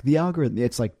hear like the algorithm,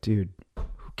 it's like, dude,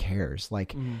 who cares?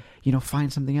 Like,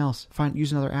 find something else,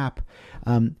 use another app.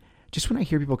 Just when I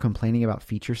hear people complaining about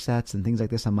feature sets and things like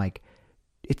this, I'm like,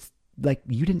 it's like,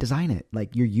 you didn't design it.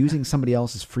 Like, you're using somebody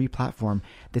else's free platform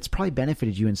that's probably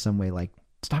benefited you in some way. Like,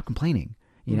 stop complaining.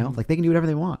 Like, they can do whatever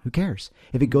they want. Who cares?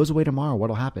 If it goes away tomorrow,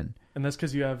 what'll happen? And that's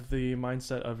because you have the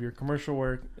mindset of your commercial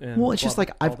work. It's just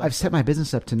like I've set my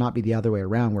business up to not be the other way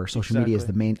around, where social media is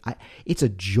the main. It's a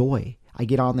joy. I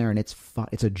get on there and it's fun.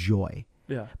 It's a joy.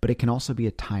 Yeah. But it can also be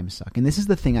a time suck. And this is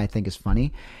the thing I think is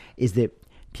funny, is that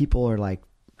people are like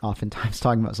oftentimes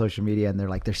talking about social media, and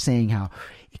they're saying how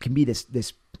it can be this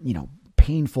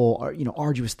painful or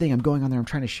arduous thing. I'm going on there, I'm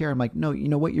trying to share. I'm like, no,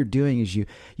 what you're doing is you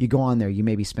go on there, you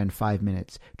maybe spend 5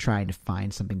 minutes trying to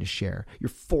find something to share. You're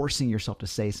forcing yourself to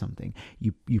say something.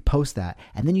 You post that,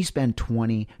 and then you spend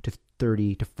 20 to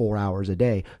 30 to 4 hours a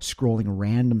day scrolling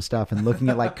random stuff and looking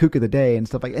at like kook of the day and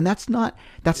stuff like. And that's not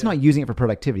using it for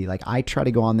productivity. Like, I try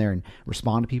to go on there and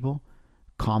respond to people,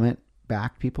 comment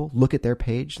back people, look at their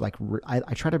page. Like,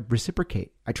 I try to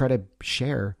reciprocate. I try to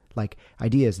share like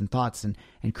ideas and thoughts and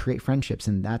create friendships.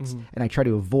 And that's, and I try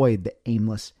to avoid the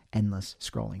aimless, endless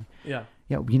scrolling. Yeah.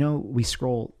 Yeah. We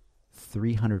scroll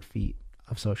 300 feet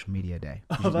of social media a day.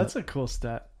 Oh, that's a cool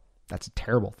stat. That's a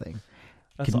terrible thing.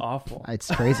 That's awful. It's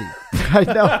crazy. I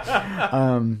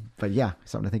know. But yeah,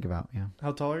 something to think about. Yeah.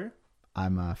 How tall are you?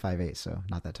 I'm 5'8", so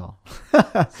not that tall.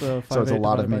 So 5'8" so it's a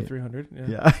lot of me. 300.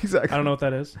 Yeah, exactly. I don't know what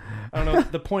that is. I don't know.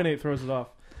 The 0.8 throws it off.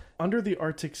 Under the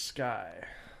Arctic Sky.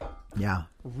 Yeah.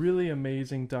 Really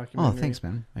amazing documentary. Oh, thanks,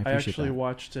 man. I actually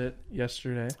watched it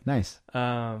yesterday. Nice.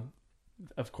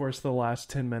 Of course, the last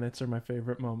 10 minutes are my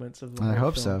favorite moments of the whole I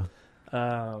hope film.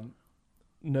 so.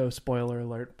 No spoiler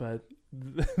alert, but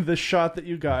the shot that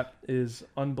you got is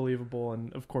unbelievable,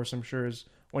 and of course, I'm sure is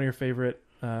one of your favorite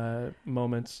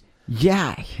moments.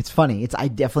 Yeah, it's funny. I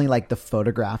definitely like the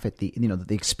photograph at the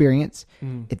experience.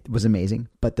 It was amazing,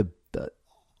 but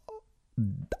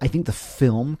I think the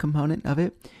film component of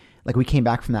it, like, we came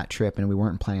back from that trip and we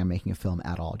weren't planning on making a film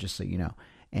at all, just so you know.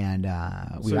 And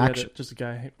we actually just a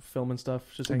guy filming stuff,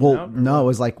 just hanging out. No, it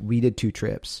was like we did 2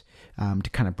 trips to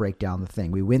kind of break down the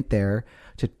thing. We went there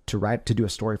to do a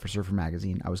story for Surfer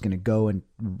Magazine. I was going to go and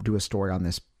do a story on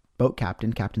this boat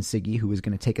captain, Captain Siggy, who was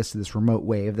going to take us to this remote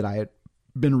wave that I had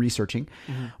been researching.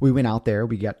 We went out there,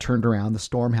 we got turned around, the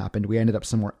storm happened, we ended up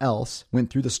somewhere else, went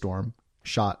through the storm,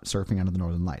 shot Surfing Under the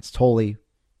Northern Lights. Totally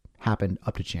happened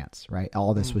up to chance, right?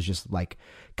 All this was just like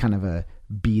kind of a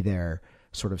be there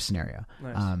sort of scenario.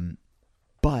 Nice.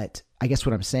 But I guess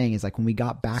what I'm saying is like when we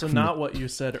got back, so not what you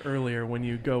said earlier when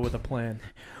you go with a plan.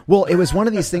 Well, it was one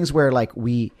of these things where like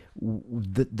the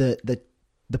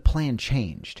plan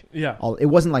changed. Yeah. It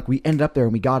wasn't like we ended up there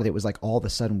and we got it. It was like all of a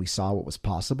sudden we saw what was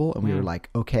possible and we were like,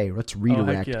 okay, let's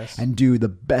redirect and do the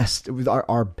best with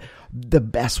the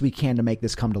best we can to make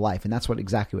this come to life. And that's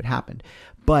exactly what happened.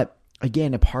 But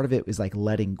again, a part of it was like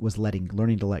learning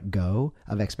to let go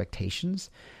of expectations.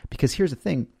 Because here's the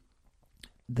thing.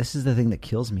 This is the thing that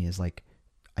kills me is like,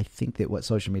 I think that what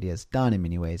social media has done in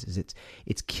many ways is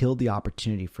it's killed the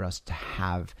opportunity for us to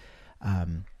have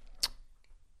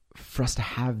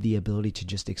the ability to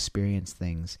just experience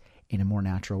things in a more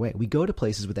natural way. We go to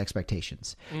places with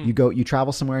expectations. You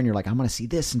travel somewhere and you're like, I'm going to see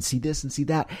this and see this and see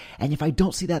that. And if I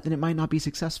don't see that, then it might not be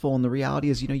successful. And the reality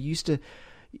is, you used to,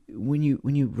 when you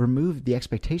remove the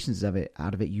expectations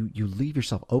out of it, you leave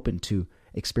yourself open to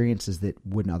experiences that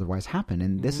wouldn't otherwise happen.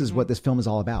 And this is what this film is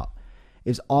all about. It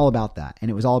was all about that. And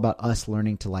it was all about us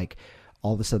learning to like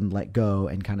all of a sudden let go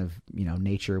and kind of,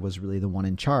 nature was really the one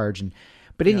in charge.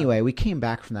 But anyway, we came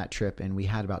back from that trip and we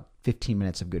had about 15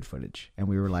 minutes of good footage. And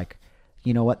we were like,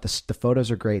 you know what? The photos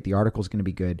are great. The article's going to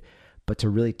be good. But to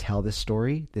really tell this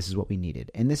story, this is what we needed.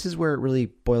 And this is where it really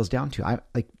boils down to.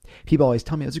 People always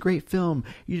tell me, it was a great film.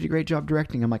 You did a great job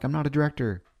directing. I'm like, I'm not a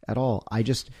director at all.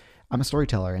 I'm a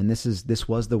storyteller. And this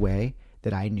was the way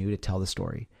that I knew to tell the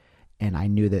story. And I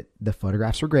knew that the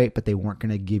photographs were great, but they weren't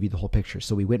going to give you the whole picture.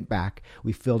 So we went back,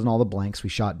 we filled in all the blanks, we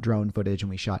shot drone footage and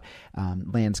we shot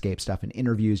landscape stuff and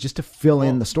interviews just to fill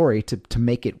in the story to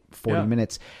make it 40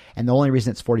 minutes. And the only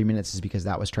reason it's 40 minutes is because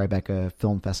that was Tribeca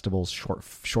Film Festival's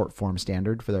short form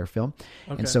standard for their film.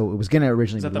 Okay. And so it was going to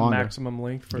originally be longer. Is that the maximum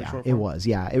length for a short form? It was,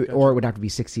 gotcha. Or it would have to be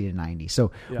 60 to 90.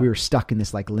 So we were stuck in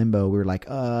this like limbo. We were like,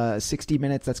 60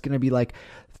 minutes, that's going to be like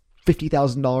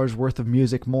 $50,000 worth of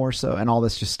music more so, and all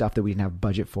this just stuff that we didn't have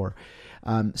budget for.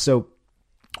 So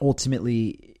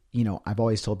ultimately, I've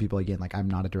always told people again, like, I'm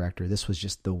not a director. This was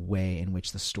just the way in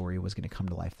which the story was going to come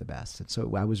to life the best. And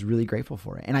so I was really grateful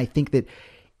for it. And I think that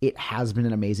it has been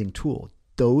an amazing tool.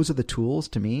 Those are the tools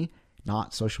to me,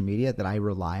 not social media, that I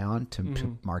rely on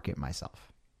to market myself.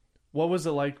 What was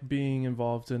it like being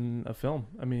involved in a film?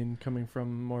 I mean, coming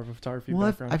from more of a photography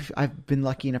background. I've been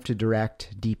lucky enough to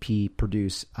direct, DP,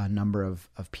 produce a number of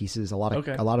pieces, a lot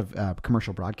of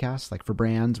commercial broadcasts, like for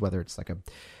brands, whether it's like a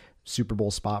Super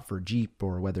Bowl spot for Jeep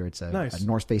or whether it's a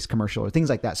North Face commercial or things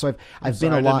like that. So I've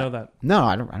been a lot. I didn't know that. No,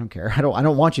 I don't care. I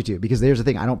don't want you to, because there's the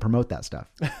thing. I don't promote that stuff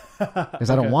because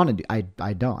I don't want to do.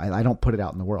 I don't put it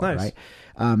out in the world. Nice.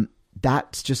 Right.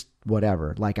 That's just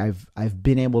whatever. Like I've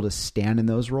been able to stand in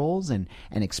those roles and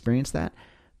experience that,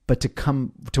 but to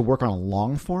come to work on a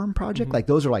long form project, like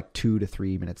those are like 2 to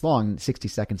 3 minutes long, 60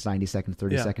 seconds, 90 seconds,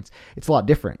 30 seconds. It's a lot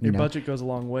different. Your budget goes a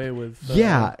long way with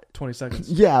 20 seconds.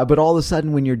 Yeah. But all of a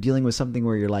sudden when you're dealing with something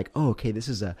where you're like, oh, okay, this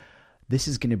is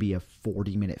going to be a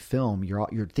 40-minute film.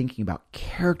 You're thinking about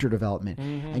character development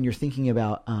and you're thinking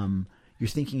about,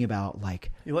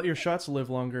 like, you let your shots live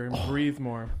longer and breathe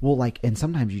more. Well, like, and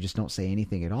sometimes you just don't say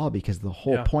anything at all because the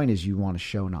whole point is you want to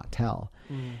show, not tell.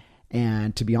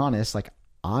 And to be honest, like,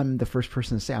 I'm the first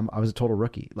person to say I was a total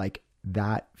rookie. Like,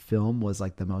 that film was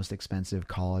like the most expensive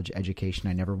college education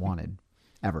I never wanted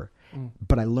ever.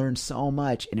 But I learned so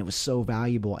much and it was so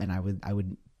valuable, and I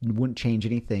wouldn't change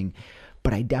anything.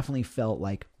 But I definitely felt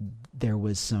like there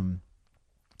was some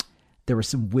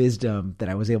wisdom that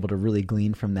I was able to really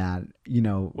glean from that,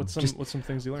 What's some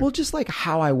things you learned? Well, just like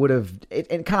how I would have,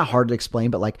 and kind of hard to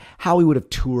explain, but like how we would have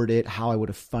toured it, how I would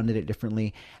have funded it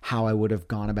differently, how I would have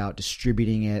gone about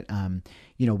distributing it.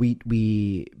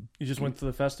 You just went to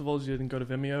the festivals. You didn't go to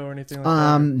Vimeo or anything like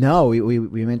that? No, we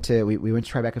went to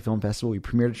Tribeca Film Festival. We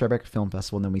premiered at Tribeca Film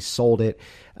Festival, and then we sold it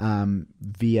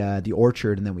via The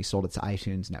Orchard, and then we sold it to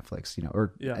iTunes, Netflix.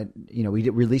 We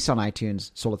released on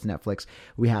iTunes, sold it to Netflix.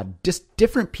 We had just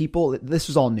different people. This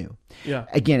was all new. Yeah.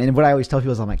 Again, and what I always tell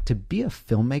people is, I'm like, to be a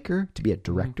filmmaker, to be a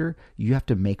director, you have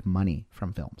to make money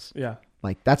from films. Yeah.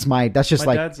 Like that's my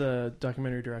dad's a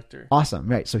documentary director. Awesome.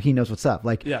 Right. So he knows what's up.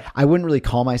 Like, I wouldn't really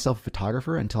call myself a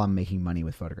photographer until I'm making money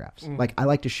with photographs. Like, I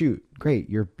like to shoot. Great.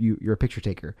 You're a picture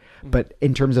taker. But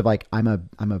in terms of like, I'm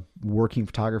a working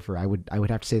photographer, I would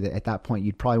have to say that at that point,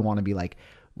 you'd probably want to be like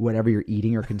whatever you're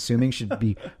eating or consuming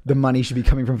the money should be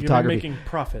coming from photography. You're making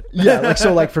profit. Yeah.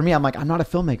 So for me, I'm like, I'm not a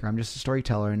filmmaker. I'm just a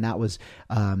storyteller. And that was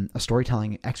a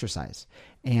storytelling exercise.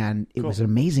 And it was an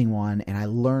amazing one. And I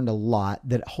learned a lot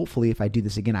that hopefully if I do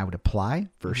this again, I would apply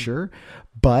for sure.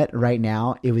 But right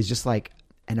now it was just like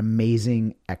an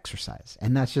amazing exercise.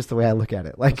 And that's just the way I look at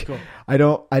it. Like, cool. I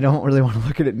don't really want to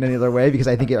look at it in any other way because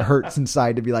I think it hurts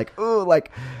inside to be like, oh,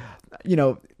 like,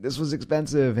 this was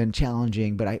expensive and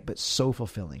challenging, but so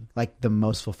fulfilling, like the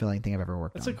most fulfilling thing I've ever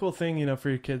worked on. That's a cool thing, for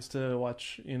your kids to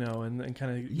watch, and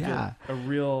kind of get a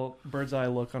real bird's eye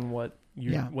look on what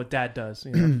dad does.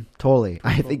 Totally.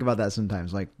 Cool. I think about that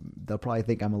sometimes. Like they'll probably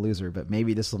think I'm a loser, but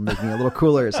maybe this will make me a little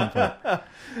cooler at some point.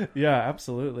 Yeah,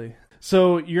 absolutely.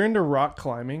 So you're into rock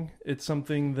climbing. It's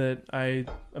something that I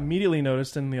immediately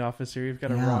noticed in the office here. You've got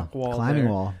a rock wall climbing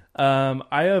there. Wall.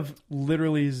 I have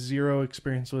literally zero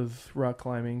experience with rock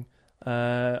climbing,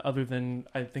 other than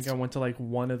I think I went to like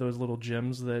one of those little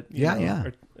gyms that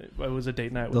it was a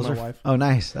date night with my wife. Oh,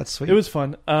 nice. That's sweet. It was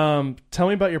fun. Tell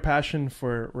me about your passion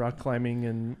for rock climbing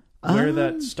and where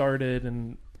that started,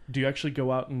 and do you actually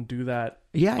go out and do that?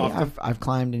 Yeah, I've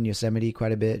climbed in Yosemite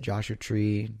quite a bit, Joshua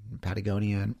Tree,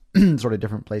 Patagonia, and sort of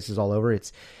different places all over.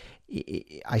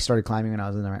 I started climbing when I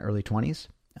was in my early 20s,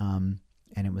 and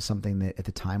it was something that at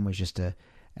the time was just an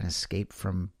escape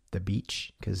from the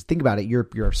beach. Because think about it, you're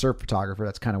a surf photographer.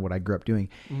 That's kind of what I grew up doing.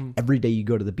 Every day you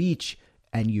go to the beach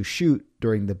and you shoot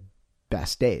during the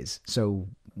best days. So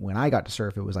when I got to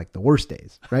surf, it was like the worst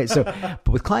days, right? So, but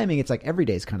with climbing, it's like every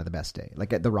day is kind of the best day. Like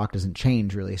the rock doesn't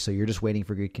change really. So you're just waiting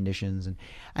for good conditions. And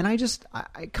I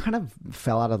kind of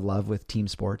fell out of love with team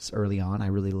sports early on. I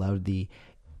really loved the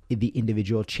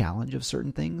individual challenge of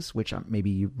certain things, which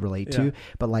maybe you relate to,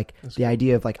 but like that's the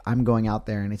idea of like, I'm going out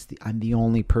there and I'm the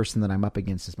only person that I'm up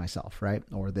against is myself, right?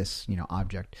 Or this,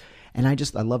 object. And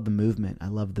I love the movement. I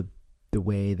love the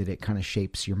way that it kind of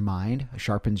shapes your mind,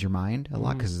 sharpens your mind a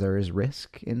lot, because there is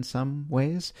risk in some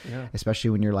ways,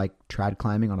 especially when you're like trad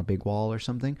climbing on a big wall or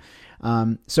something.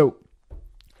 So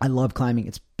I love climbing.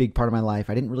 It's a big part of my life.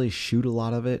 I didn't really shoot a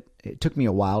lot of it. It took me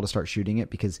a while to start shooting it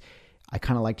because I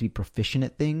kind of like to be proficient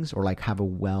at things or like have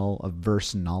a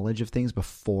verse knowledge of things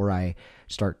before I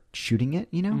start shooting it,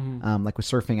 like with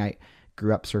surfing, I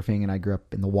grew up surfing and I grew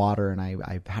up in the water and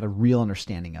I had a real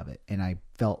understanding of it and I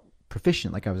felt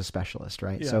proficient, like I was a specialist,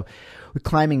 right? So with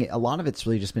climbing, a lot of it's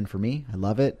really just been for me. I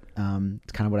love it.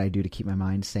 It's kind of what I do to keep my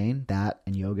mind sane, that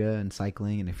and yoga and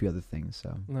cycling and a few other things.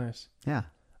 So nice. Yeah.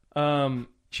 You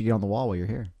should get on the wall while you're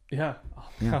here. Yeah.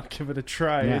 I'll give it a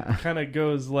try. It kind of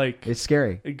goes like... It's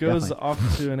scary. It goes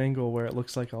off to an angle where it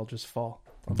looks like I'll just fall.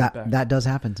 That does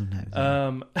happen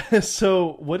sometimes.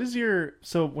 So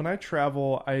when I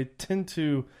travel, I tend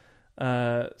to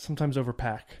sometimes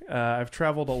overpack. I've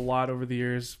traveled a lot over the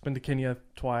years, been to Kenya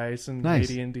twice and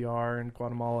Haiti and DR and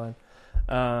Guatemala,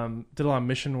 and did a lot of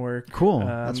mission work. Cool.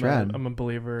 That's rad. I'm a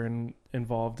believer and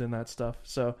involved in that stuff.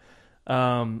 So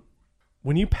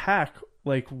when you pack,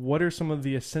 like, what are some of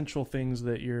the essential things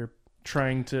that you're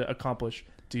trying to accomplish?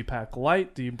 Do you pack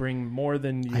light? Do you bring more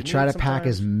than you need? I try to pack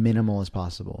as minimal as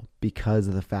possible because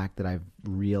of the fact that I've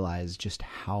realized just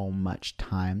how much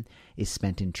time is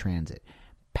spent in transit.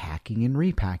 Packing and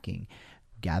repacking,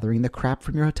 gathering the crap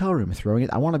from your hotel room, throwing it.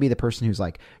 I want to be the person who's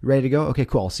like, ready to go? Okay,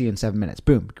 cool. I'll see you in 7 minutes.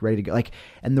 Boom. Ready to go. Like,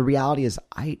 and the reality is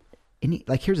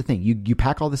here's the thing. You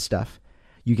pack all this stuff.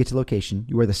 You get to location.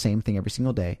 You wear the same thing every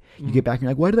single day. You get back and you're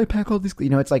like, why did I pack all this?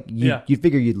 It's like you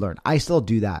figure you'd learn. I still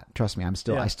do that. Trust me. I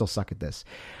still suck at this.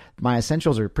 My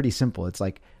essentials are pretty simple. It's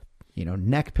like,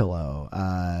 neck pillow,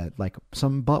 like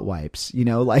some butt wipes,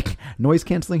 like noise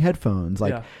canceling headphones,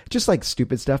 like just like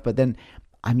stupid stuff. But then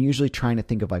I'm usually trying to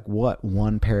think of like, what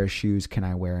one pair of shoes can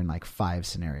I wear in like 5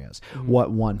 scenarios? What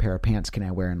one pair of pants can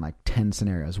I wear in like 10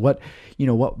 scenarios? What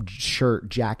shirt,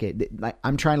 jacket? Like,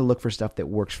 I'm trying to look for stuff that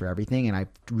works for everything. And I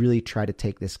really try to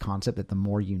take this concept that the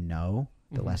more you know,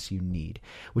 the less you need,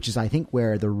 which is, I think,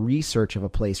 where the research of a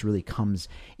place really comes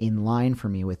in line for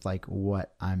me with like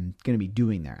what I'm going to be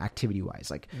doing there activity wise.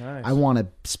 Like, nice. I want to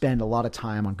spend a lot of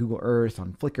time on Google Earth,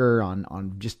 on Flickr,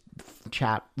 on just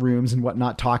chat rooms and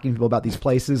whatnot, talking to people about these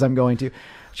places I'm going to.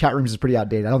 Chat rooms is pretty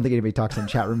outdated. I don't think anybody talks in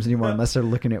chat rooms anymore unless they're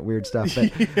looking at weird stuff.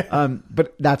 But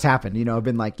but that's happened. I've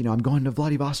been like, I'm going to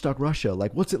Vladivostok, Russia.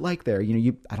 Like, what's it like there?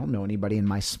 I don't know anybody in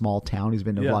my small town who's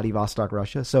been to Vladivostok,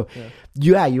 Russia. So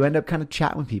you end up kind of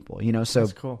chatting with people, So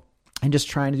that's cool. And just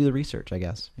trying to do the research, I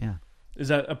guess. Yeah. Is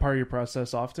that a part of your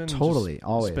process often? Totally, just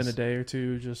always. Spend a day or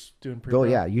two just doing pre-prep? Oh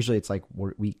yeah, usually it's like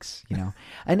weeks,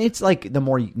 And it's like the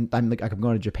more I'm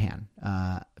going to Japan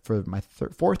for my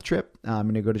 4th trip. I'm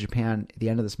going to go to Japan at the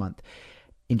end of this month.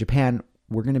 In Japan,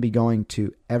 we're going to be going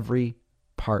to every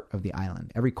part of the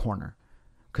island, every corner,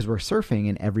 because we're surfing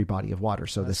in every body of water.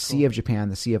 So That's the Sea of Japan,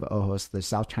 the Sea of Ojos, the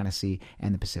South China Sea,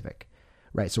 and the Pacific,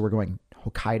 right? So we're going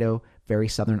Hokkaido, very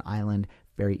southern island,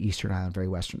 very eastern island, very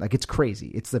western. Like, it's crazy.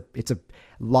 It's a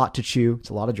lot to chew. It's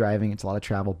a lot of driving. It's a lot of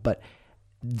travel. But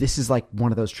this is like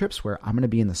one of those trips where I'm going to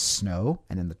be in the snow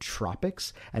and in the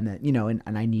tropics, and then, you know, and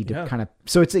I need to kind of,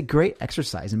 so it's a great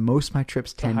exercise. And most of my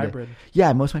trips tend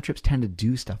to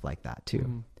do stuff like that too.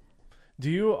 Mm-hmm. Do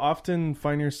you often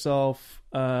find yourself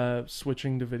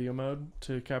switching to video mode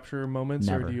to capture moments?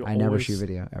 Never. Or do you never shoot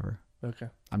video ever. Okay.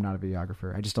 I'm not a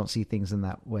videographer. I just don't see things in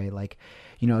that way. Like,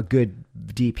 you know, a good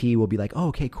DP will be like, oh,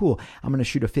 okay, cool. I'm going to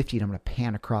shoot a 50 and I'm going to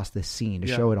pan across this scene to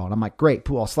show it all. And I'm like, great,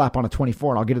 cool. I'll slap on a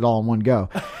 24 and I'll get it all in one go.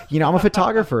 You know, I'm a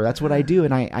photographer. That's what I do.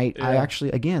 And I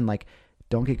actually, again, like,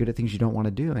 don't get good at things you don't want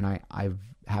to do. And I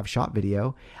have shot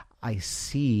video. I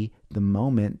see the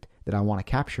moment that I want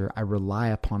to capture. I rely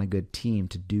upon a good team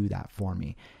to do that for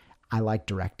me. I like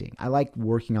directing. I like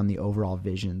working on the overall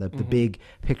vision, the big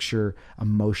picture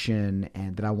emotion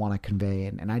and that I want to convey.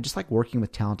 And I just like working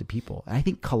with talented people. And I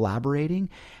think collaborating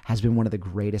has been one of the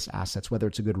greatest assets, whether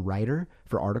it's a good writer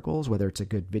for articles, whether it's a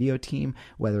good video team,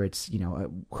 whether it's, you know,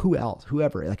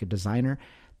 whoever, like a designer.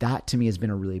 That to me has been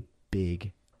a really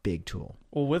big tool.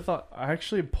 Well, I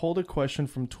actually pulled a question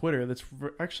from Twitter that's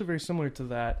actually very similar to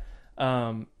that.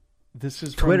 This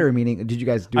is Twitter, meaning, did you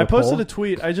guys do I posted a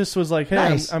tweet. I just was like, hey,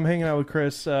 nice. I'm hanging out with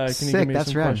Chris. Can you give me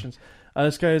some questions?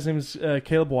 This guy, his name is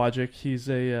Caleb Wojcik. He's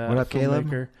a what up,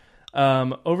 filmmaker.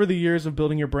 Caleb? Over the years of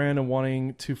building your brand and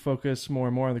wanting to focus more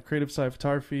and more on the creative side of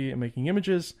photography and making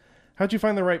images, how'd you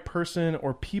find the right person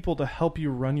or people to help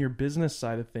you run your business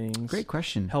side of things? Great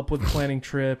question. Help with planning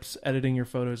trips, editing your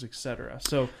photos, etc.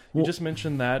 So you just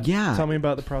mentioned that. Yeah. Tell me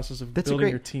about the process of building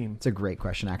your team. It's a great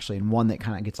question, actually, and one that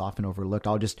kind of gets often overlooked.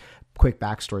 I'll just quick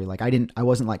backstory. Like, I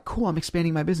wasn't like, cool, I'm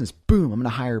expanding my business. Boom, I'm going to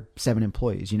hire 7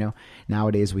 employees. You know,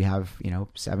 nowadays we have,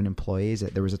 7 employees.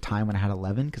 There was a time when I had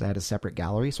 11 because I had a separate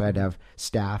gallery, so I had to have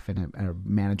staff and a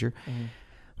manager. Mm-hmm.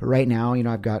 But right now,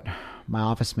 I've got my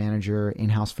office manager,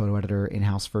 in-house photo editor,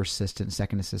 in-house first assistant,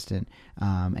 second assistant,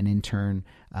 an intern,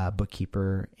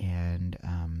 bookkeeper, and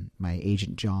my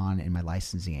agent, John, and my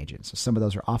licensing agent. So some of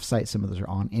those are off-site, some of those are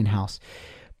on in-house.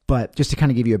 But just to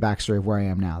kind of give you a backstory of where I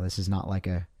am now, this is not like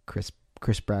a Chris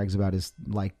brags about his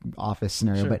like office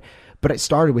scenario, sure. but it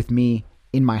started with me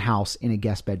in my house in a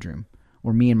guest bedroom,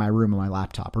 or me in my room on my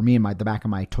laptop, or me in the back of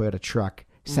my Toyota truck,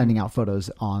 sending out photos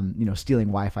on, stealing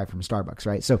Wi-Fi from Starbucks,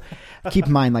 right? So keep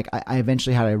in mind, like I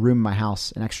eventually had a room in my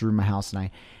house, an extra room in my house, and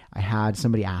I had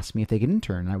somebody ask me if they could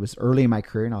intern. And I was early in my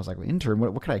career, and I was like, well, intern,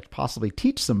 what could I possibly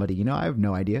teach somebody? I have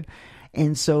no idea.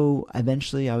 And so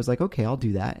eventually I was like, okay, I'll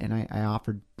do that. And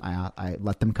I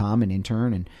let them come and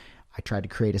intern, and I tried to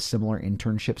create a similar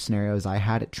internship scenario as I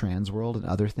had at Transworld and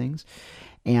other things.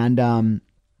 And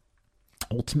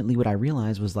ultimately what I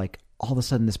realized was, like, all of a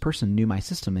sudden this person knew my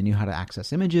system. They knew how to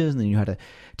access images, and they knew how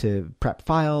to prep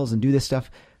files and do this stuff.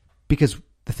 Because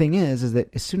the thing is that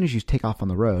as soon as you take off on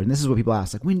the road, and this is what people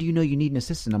ask, like, when do you know you need an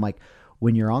assistant? I'm like,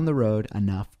 when you're on the road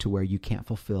enough to where you can't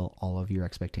fulfill all of your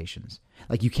expectations.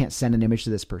 Like, you can't send an image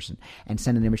to this person and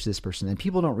send an image to this person. And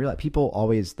people don't realize, people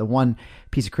always, the one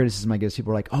piece of criticism I get is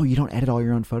people are like, oh, you don't edit all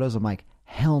your own photos? I'm like,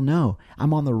 hell no.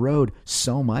 I'm on the road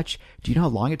so much. Do you know how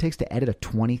long it takes to edit a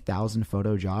 20,000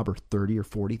 photo job, or 30 or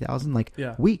 40,000? Like,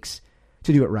 weeks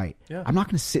to do it right. Yeah. I'm not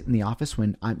going to sit in the office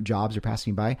when jobs are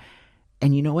passing by.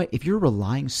 And you know what? If you're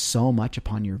relying so much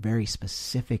upon your very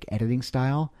specific editing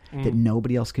style that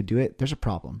nobody else could do it, there's a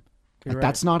problem. Like, right.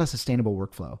 That's not a sustainable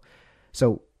workflow.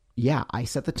 So yeah, I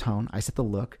set the tone, I set the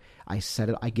look, I set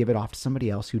it, I give it off to somebody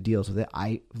else who deals with it.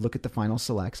 I look at the final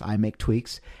selects, I make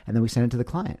tweaks, and then we send it to the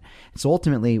client. And so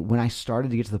ultimately, when I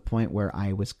started to get to the point where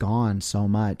I was gone so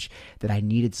much that I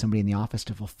needed somebody in the office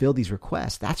to fulfill these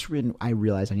requests, that's when I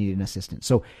realized I needed an assistant.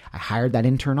 So I hired that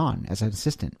intern on as an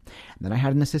assistant. And then I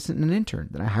had an assistant and an intern.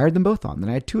 Then I hired them both on. Then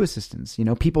I had 2 assistants,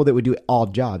 people that would do all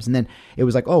jobs. And then it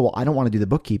was like, oh, well, I don't want to do the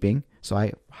bookkeeping. So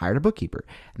I hired a bookkeeper.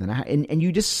 And then and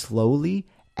you just slowly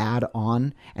add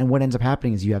on, and what ends up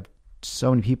happening is you have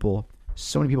so many people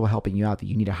helping you out that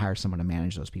you need to hire someone to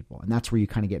manage those people. And that's where you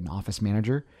kind of get an office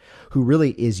manager who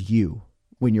really is you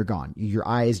when you're gone. Your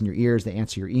eyes and your ears, they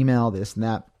answer your email, this and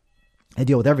that. I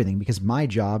deal with everything, because my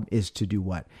job is to do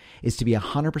what? Is to be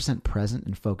 100% present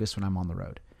and focused when I'm on the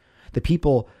road. The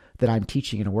people that I'm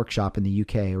teaching in a workshop in the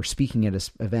UK, or speaking at an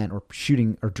event, or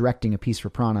shooting or directing a piece for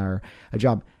Prana or a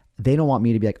job, they don't want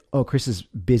me to be like, oh, Chris is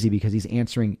busy because he's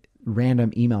answering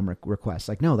random email requests.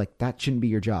 Like, no, like, that shouldn't be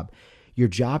your job. Your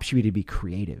job should be to be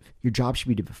creative. Your job should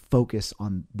be to focus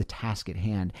on the task at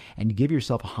hand and give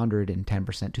yourself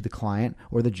 110% to the client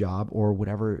or the job or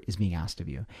whatever is being asked of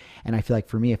you. And I feel like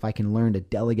for me, if I can learn to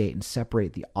delegate and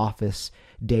separate the office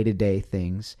day-to-day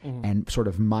things and sort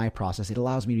of my process, it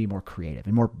allows me to be more creative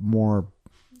and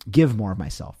give more of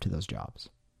myself to those jobs.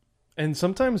 And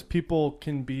sometimes people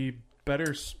can be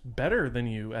better than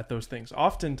you at those things.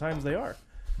 Oftentimes they are.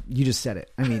 You just said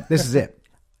it. I mean, this is it.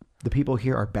 The people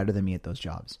here are better than me at those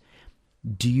jobs.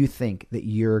 Do you think that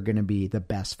you're going to be the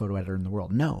best photo editor in the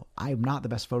world? No, I am not the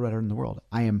best photo editor in the world.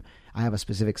 I have a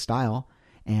specific style,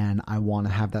 and I want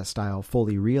to have that style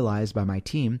fully realized by my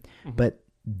team, but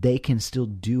they can still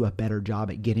do a better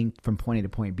job at getting from point A to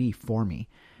point B for me,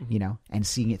 and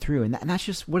seeing it through. And that's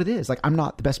just what it is. Like, I'm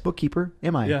not the best bookkeeper,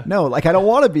 am I? Yeah. No, like I don't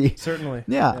want to be. Certainly.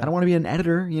 Yeah. I don't want to be an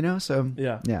editor, so.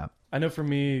 Yeah. I know for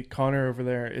me, Connor over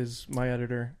there is my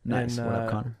editor. Nice. And, what up,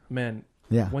 Connor? Man,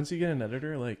 once you get an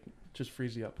editor, like, just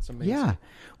frees you up. It's amazing. Yeah.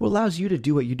 Well, it allows you to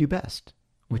do what you do best,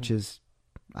 which is,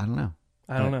 I don't know.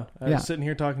 I'm sitting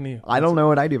here talking to you. I don't know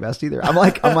what I do best either. I'm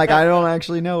like, I don't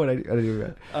actually know what I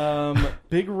do best.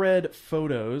 Big Red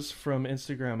Photos from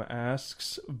Instagram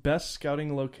asks, best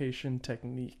scouting location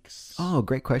techniques. Oh,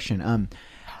 great question.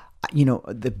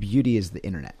 The beauty is the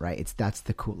internet, right? That's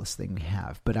the coolest thing we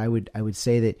have. But I would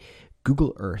say that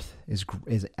Google Earth is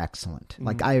excellent.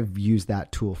 Like, I've used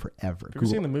that tool forever. Have you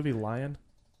seen the movie Lion?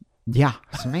 Yeah,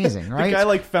 it's amazing, right? The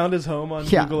guy found his home on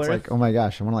Google Earth. Like, oh my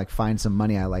gosh, I want to find some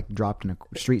money I dropped in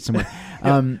a street somewhere.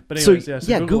 But anyways,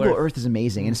 Google Earth is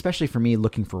amazing, and especially for me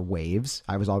looking for waves.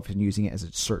 I was often using it as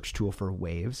a search tool for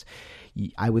waves.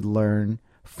 I would learn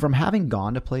from having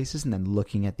gone to places and then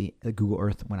looking at the Google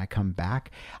Earth when I come back.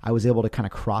 I was able to kind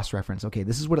of cross-reference. Okay,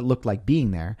 this is what it looked like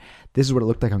being there. This is what it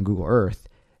looked like on Google Earth.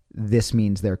 This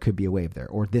means there could be a wave there,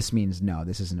 or this means no.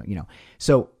 This isn't.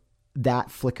 So. That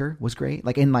Flickr was great.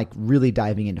 Really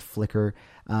diving into Flickr.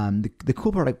 The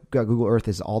cool part about Google Earth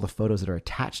is all the photos that are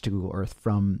attached to Google Earth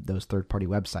from those third-party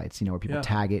websites, where people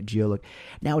tag it, geolook.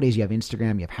 Nowadays, you have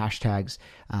Instagram, you have hashtags.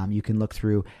 You can look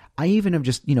through. I even have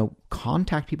just,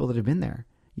 contact people that have been there.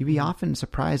 You'd be often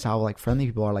surprised how friendly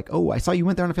people are. Oh, I saw you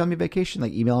went there on a family vacation.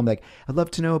 Email them I'd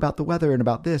love to know about the weather and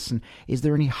about this. And is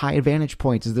there any high advantage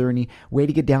points? Is there any way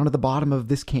to get down to the bottom of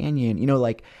this canyon?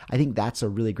 I think that's a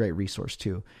really great resource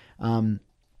too.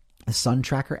 A sun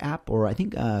tracker app, or I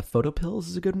think PhotoPills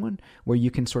is a good one, where you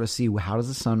can sort of see how does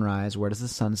the sun rise, where does the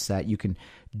sun set. You can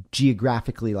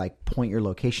geographically point your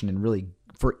location and really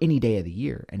for any day of the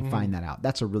year and find that out.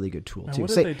 That's a really good tool too.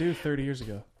 What did they do 30 years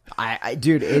ago?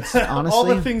 Dude, it's honestly all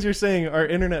the things you're saying are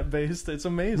internet based. It's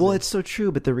amazing. Well, it's so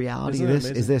true, but the reality of this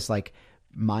is this: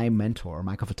 my mentor,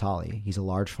 Michael Fatali, he's a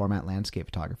large format landscape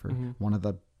photographer, one of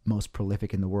the most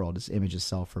prolific in the world. His images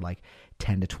sell for $10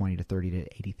 to $20 to $30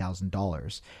 to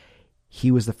 $80,000. He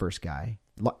was the first guy.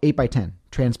 8x10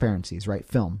 transparencies, right?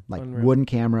 Film, Unreal. Wooden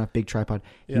camera, big tripod.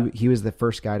 Yeah. He was the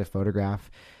first guy to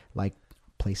photograph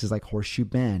places like Horseshoe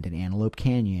Bend and Antelope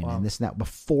Canyon and this and that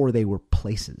before they were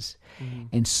places.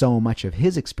 And so much of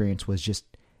his experience was just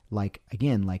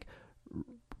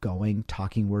going,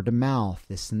 talking word of mouth,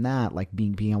 this and that,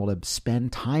 being able to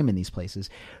spend time in these places.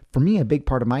 For me, a big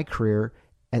part of my career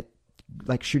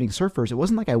at shooting surfers, it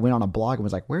wasn't I went on a blog and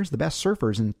was where's the best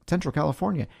surfers in Central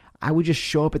California? I would just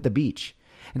show up at the beach.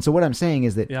 And so what I'm saying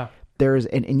is that there's,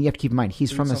 and you have to keep in mind,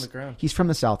 he's from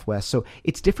the Southwest. So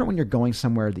it's different when you're going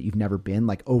somewhere that you've never been,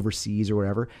 overseas or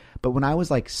whatever. But when I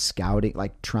was scouting,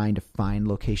 trying to find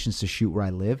locations to shoot where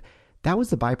I live, that was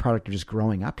the byproduct of just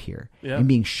growing up here and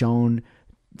being shown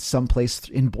someplace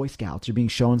in Boy Scouts, or being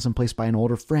shown someplace by an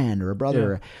older friend or a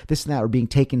brother, or this and that, or being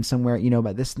taken somewhere,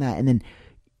 by this and that. And then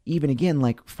even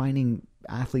again, finding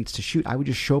athletes to shoot, I would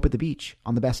just show up at the beach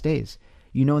on the best days.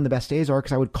 When the best days are,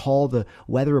 because I would call the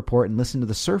weather report and listen to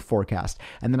the surf forecast.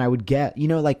 And then I would get,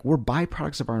 we're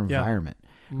byproducts of our environment,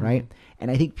 right?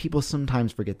 And I think people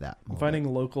sometimes forget that.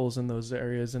 Finding locals in those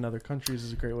areas in other countries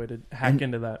is a great way to hack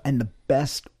into that. And the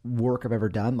best work I've ever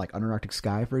done, Under Arctic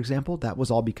Sky, for example, that was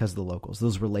all because of the locals.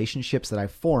 Those relationships that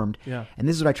I've formed. Yeah. And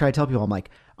this is what I try to tell people. I'm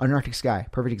Under Arctic Sky,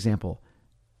 perfect example.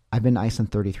 I've been to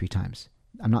Iceland 33 times.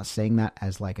 I'm not saying that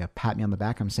as a pat me on the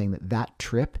back. I'm saying that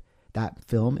trip, that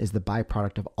film is the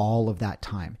byproduct of all of that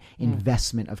time,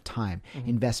 investment of time,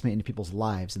 investment into people's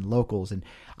lives and locals. And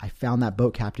I found that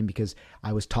boat captain because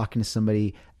I was talking to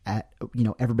somebody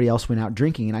everybody else went out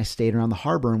drinking, and I stayed around the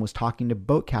harbor and was talking to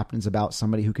boat captains about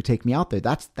somebody who could take me out there.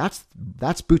 That's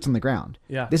boots on the ground.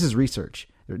 Yeah. This is research.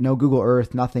 There's no Google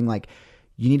Earth, nothing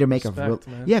You need to make Respect,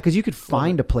 because you could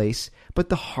find a place, but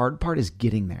the hard part is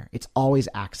getting there. It's always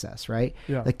access, right?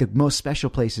 Yeah. Like the most special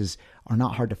places are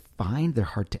not hard to find; they're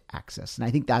hard to access. And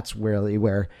I think that's really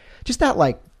where just that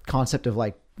like concept of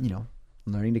like, you know,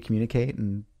 learning to communicate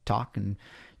and talk and,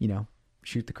 you know,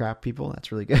 shoot the crap people.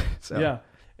 That's really good. So yeah,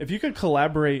 if you could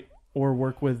collaborate or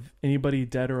work with anybody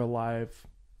dead or alive,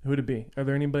 who would it be? Are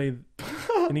there any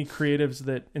creatives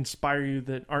that inspire you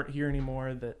that aren't here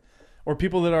anymore, or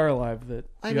people that are alive that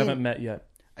you haven't met yet?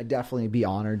 I'd definitely be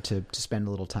honored to spend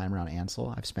a little time around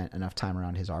Ansel. I've spent enough time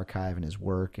around his archive and his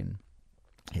work and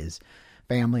his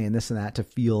family and this and that to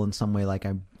feel in some way like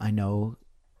I know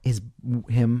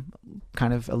him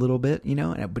kind of a little bit, you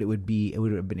know. But it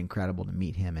would have been incredible to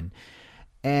meet him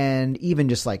and even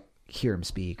just like hear him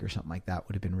speak or something like that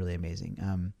would have been really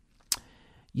amazing.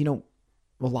 You know,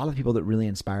 a lot of the people that really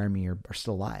inspire me are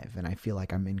still alive, and I feel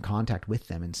like I'm in contact with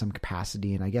them in some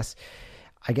capacity. And I guess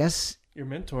your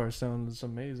mentor sounds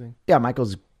amazing. Yeah,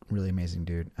 Michael's a really amazing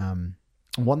dude.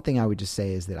 One thing I would just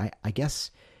say is that I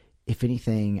guess if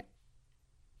anything,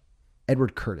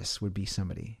 Edward Curtis would be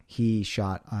somebody. He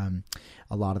shot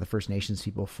a lot of the First Nations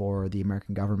people for the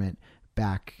American government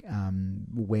back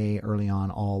way early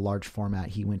on, all large format.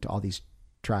 He went to all these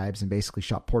tribes and basically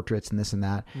shot portraits and this and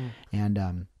that.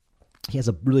 And he has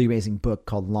a really amazing book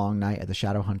called Long Night of the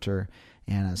Shadow Hunter.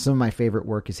 And some of my favorite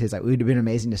work is his. It would have been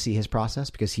amazing to see his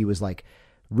process because he was like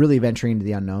really venturing into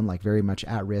the unknown, like very much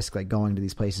at risk, like going to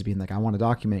these places being like, I want to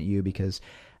document you because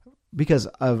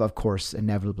of course,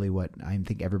 inevitably what I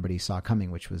think everybody saw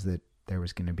coming, which was that there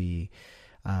was going to be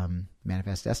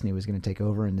Manifest Destiny was going to take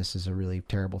over. And this is a really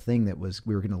terrible thing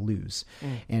we were going to lose.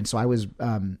 And so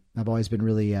I've always been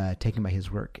really taken by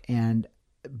his work.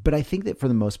 But I think that for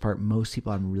the most part, most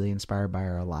people I'm really inspired by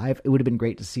are alive. It would have been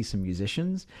great to see some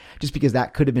musicians just because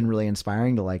that could have been really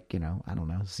inspiring to, like, you know, I don't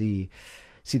know, see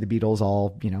the Beatles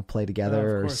all, you know, play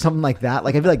together or something like that.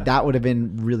 Like, I feel like that would have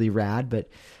been really rad, but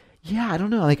yeah, I don't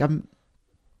know. Like I'm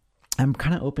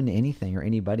kind of open to anything or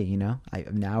anybody, you know.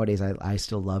 Nowadays I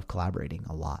still love collaborating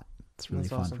a lot. It's really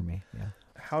fun for me. Yeah.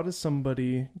 How does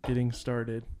somebody getting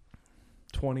started,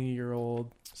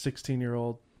 20-year-old,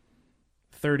 16-year-old,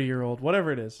 30-year-old,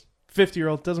 whatever it is,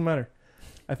 50-year-old, doesn't matter.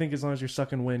 I think as long as you're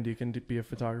sucking wind, you can be a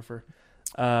photographer.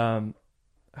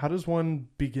 How does one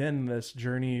begin this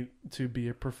journey to be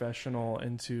a professional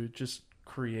and to just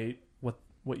create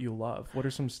what you love? What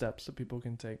are some steps that people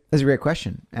can take? That's a great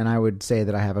question. And I would say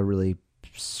that I have a really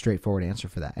straightforward answer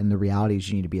for that. And the reality is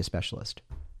you need to be a specialist.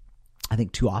 I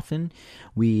think too often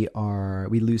we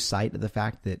lose sight of the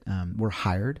fact that we're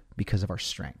hired because of our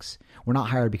strengths. We're not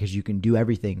hired because you can do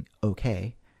everything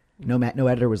okay. No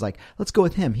editor was like, let's go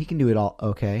with him. He can do it all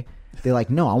okay. They're like,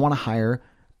 no, I want to hire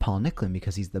Paul Nicklin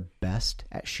because he's the best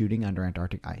at shooting under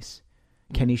Antarctic ice.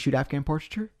 Can he shoot Afghan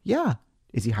portraiture? Yeah.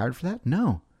 Is he hired for that?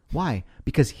 No. Why?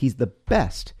 Because he's the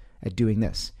best at doing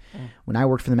this. When I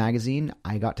worked for the magazine,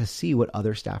 I got to see what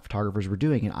other staff photographers were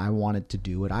doing, and I wanted to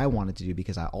do what I wanted to do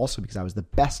because I was the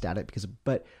best at it.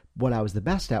 But what I was the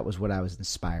best at was what I was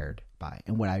inspired by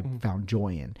and what I found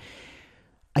joy in.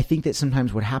 I think that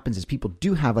sometimes what happens is people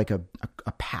do have like a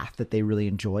path that they really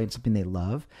enjoy and something they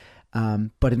love.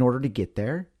 But in order to get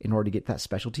there, in order to get that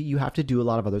specialty, you have to do a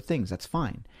lot of other things. That's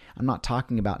fine. I'm not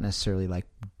talking about necessarily like,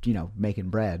 you know, making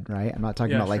bread, right? I'm not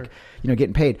talking about like, you know,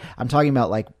 getting paid. I'm talking about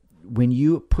like when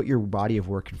you put your body of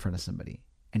work in front of somebody,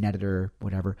 an editor,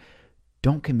 whatever,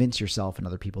 don't convince yourself and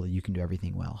other people that you can do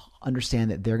everything well.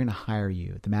 Understand that they're going to hire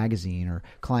you, the magazine or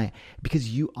client, because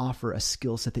you offer a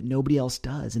skill set that nobody else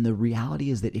does. And the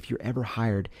reality is that if you're ever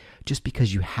hired just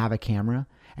because you have a camera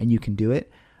and you can do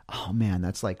it, oh man,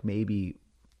 that's like maybe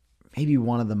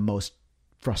one of the most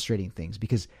frustrating things,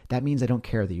 because that means I don't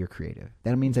care that you're creative.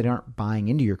 That means they aren't buying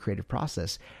into your creative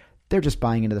process. They're just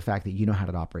buying into the fact that you know how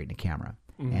to operate in a camera.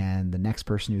 And the next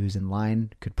person who's in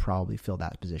line could probably fill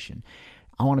that position.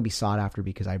 I want to be sought after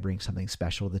because I bring something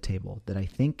special to the table that I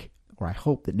think, or I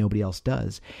hope that nobody else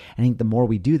does. And I think the more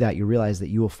we do that, you realize that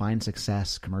you will find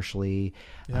success commercially,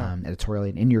 editorially,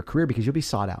 and in your career because you'll be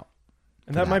sought out.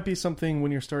 And that might be something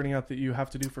when you're starting out that you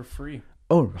have to do for free.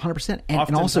 Oh, 100%.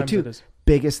 And also too,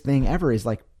 biggest thing ever is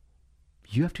like,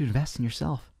 you have to invest in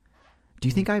yourself. Do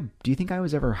you think I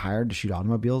was ever hired to shoot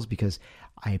automobiles because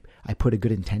I put a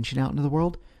good intention out into the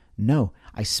world? No,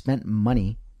 I spent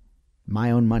money, my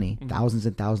own money, thousands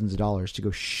and thousands of dollars to go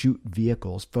shoot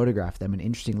vehicles, photograph them in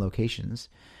interesting locations.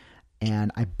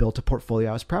 And I built a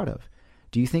portfolio I was proud of.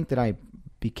 Do you think that I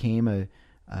became a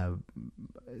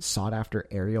sought after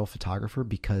aerial photographer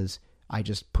because I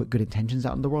just put good intentions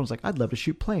out in the world. It's like, I'd love to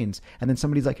shoot planes. And then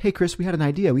somebody's like, hey, Chris, we had an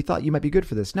idea. We thought you might be good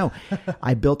for this. No,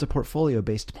 I built a portfolio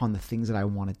based upon the things that I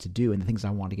wanted to do and the things I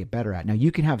wanted to get better at. Now,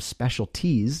 you can have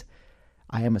specialties.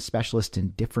 I am a specialist in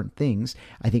different things.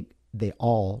 I think they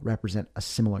all represent a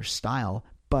similar style,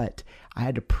 but I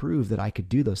had to prove that I could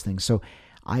do those things. So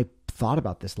I thought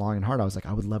about this long and hard. I was like,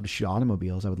 I would love to shoot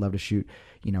automobiles. I would love to shoot,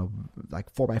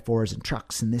 like 4x4s and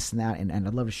trucks and this and that. And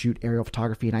I'd love to shoot aerial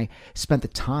photography. And I spent the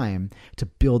time to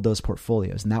build those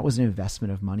portfolios. And that was an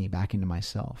investment of money back into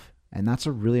myself. And that's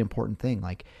a really important thing.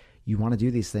 Like, you want to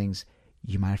do these things,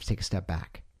 you might have to take a step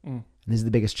back. And this is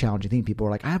the biggest challenge. I think people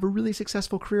are like, I have a really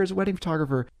successful career as a wedding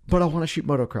photographer, but I want to shoot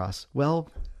motocross. Well,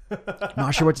 I'm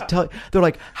not sure what to tell you. They're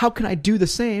like, how can I do the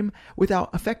same without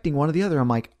affecting one or the other? I'm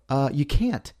like, you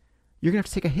can't. You're going to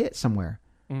have to take a hit somewhere.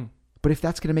 But if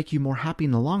that's going to make you more happy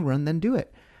in the long run, then do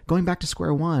it. Going back to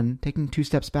square one, taking 2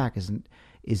 steps back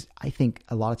is I think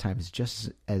a lot of times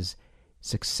just as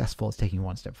successful as taking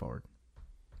 1 step forward.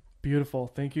 Beautiful.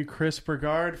 Thank you, Chris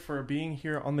Burgard, for being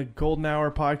here on the Golden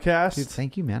Hour podcast. Dude,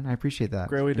 thank you, man. I appreciate that.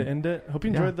 Great way to end it. Hope you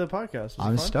enjoyed the podcast.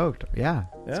 I was stoked. Yeah.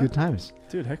 It's good times.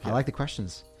 Dude, heck yeah. I like the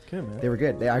questions. Good, man. They were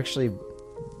good. They actually,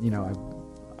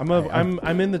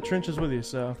 I'm in the trenches with you,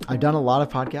 so I've done a lot of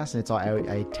podcasts, and it's all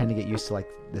I tend to get used to like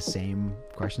the same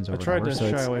questions over and over. I tried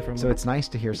to shy away from them. So it's nice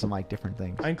to hear some like different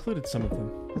things. I included some of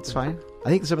them. That's fine. I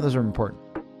think some of those are important.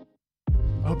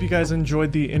 I hope you guys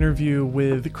enjoyed the interview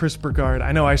with Chris Burgard.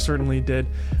 I know I certainly did.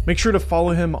 Make sure to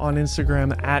follow him on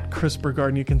Instagram at Chris Burgard,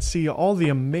 and you can see all the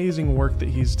amazing work that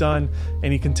he's done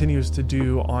and he continues to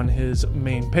do on his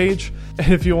main page.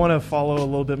 And if you want to follow a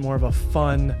little bit more of a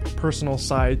fun, personal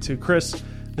side to Chris,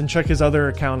 then check his other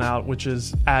account out, which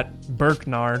is at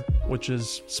Burknar, which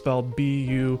is spelled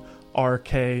BURKGNAR.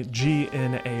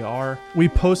 We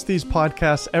post these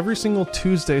podcasts every single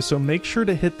Tuesday, so make sure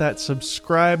to hit that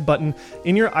subscribe button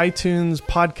in your iTunes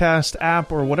podcast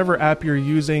app or whatever app you're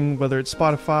using, whether it's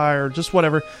Spotify or just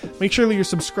whatever. Make sure that you're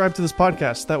subscribed to this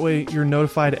podcast. That way you're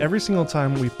notified every single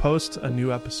time we post a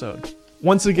new episode.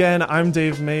 Once again, I'm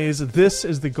Dave Mays. This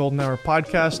is the Golden Hour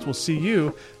Podcast. We'll see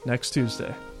you next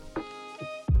Tuesday.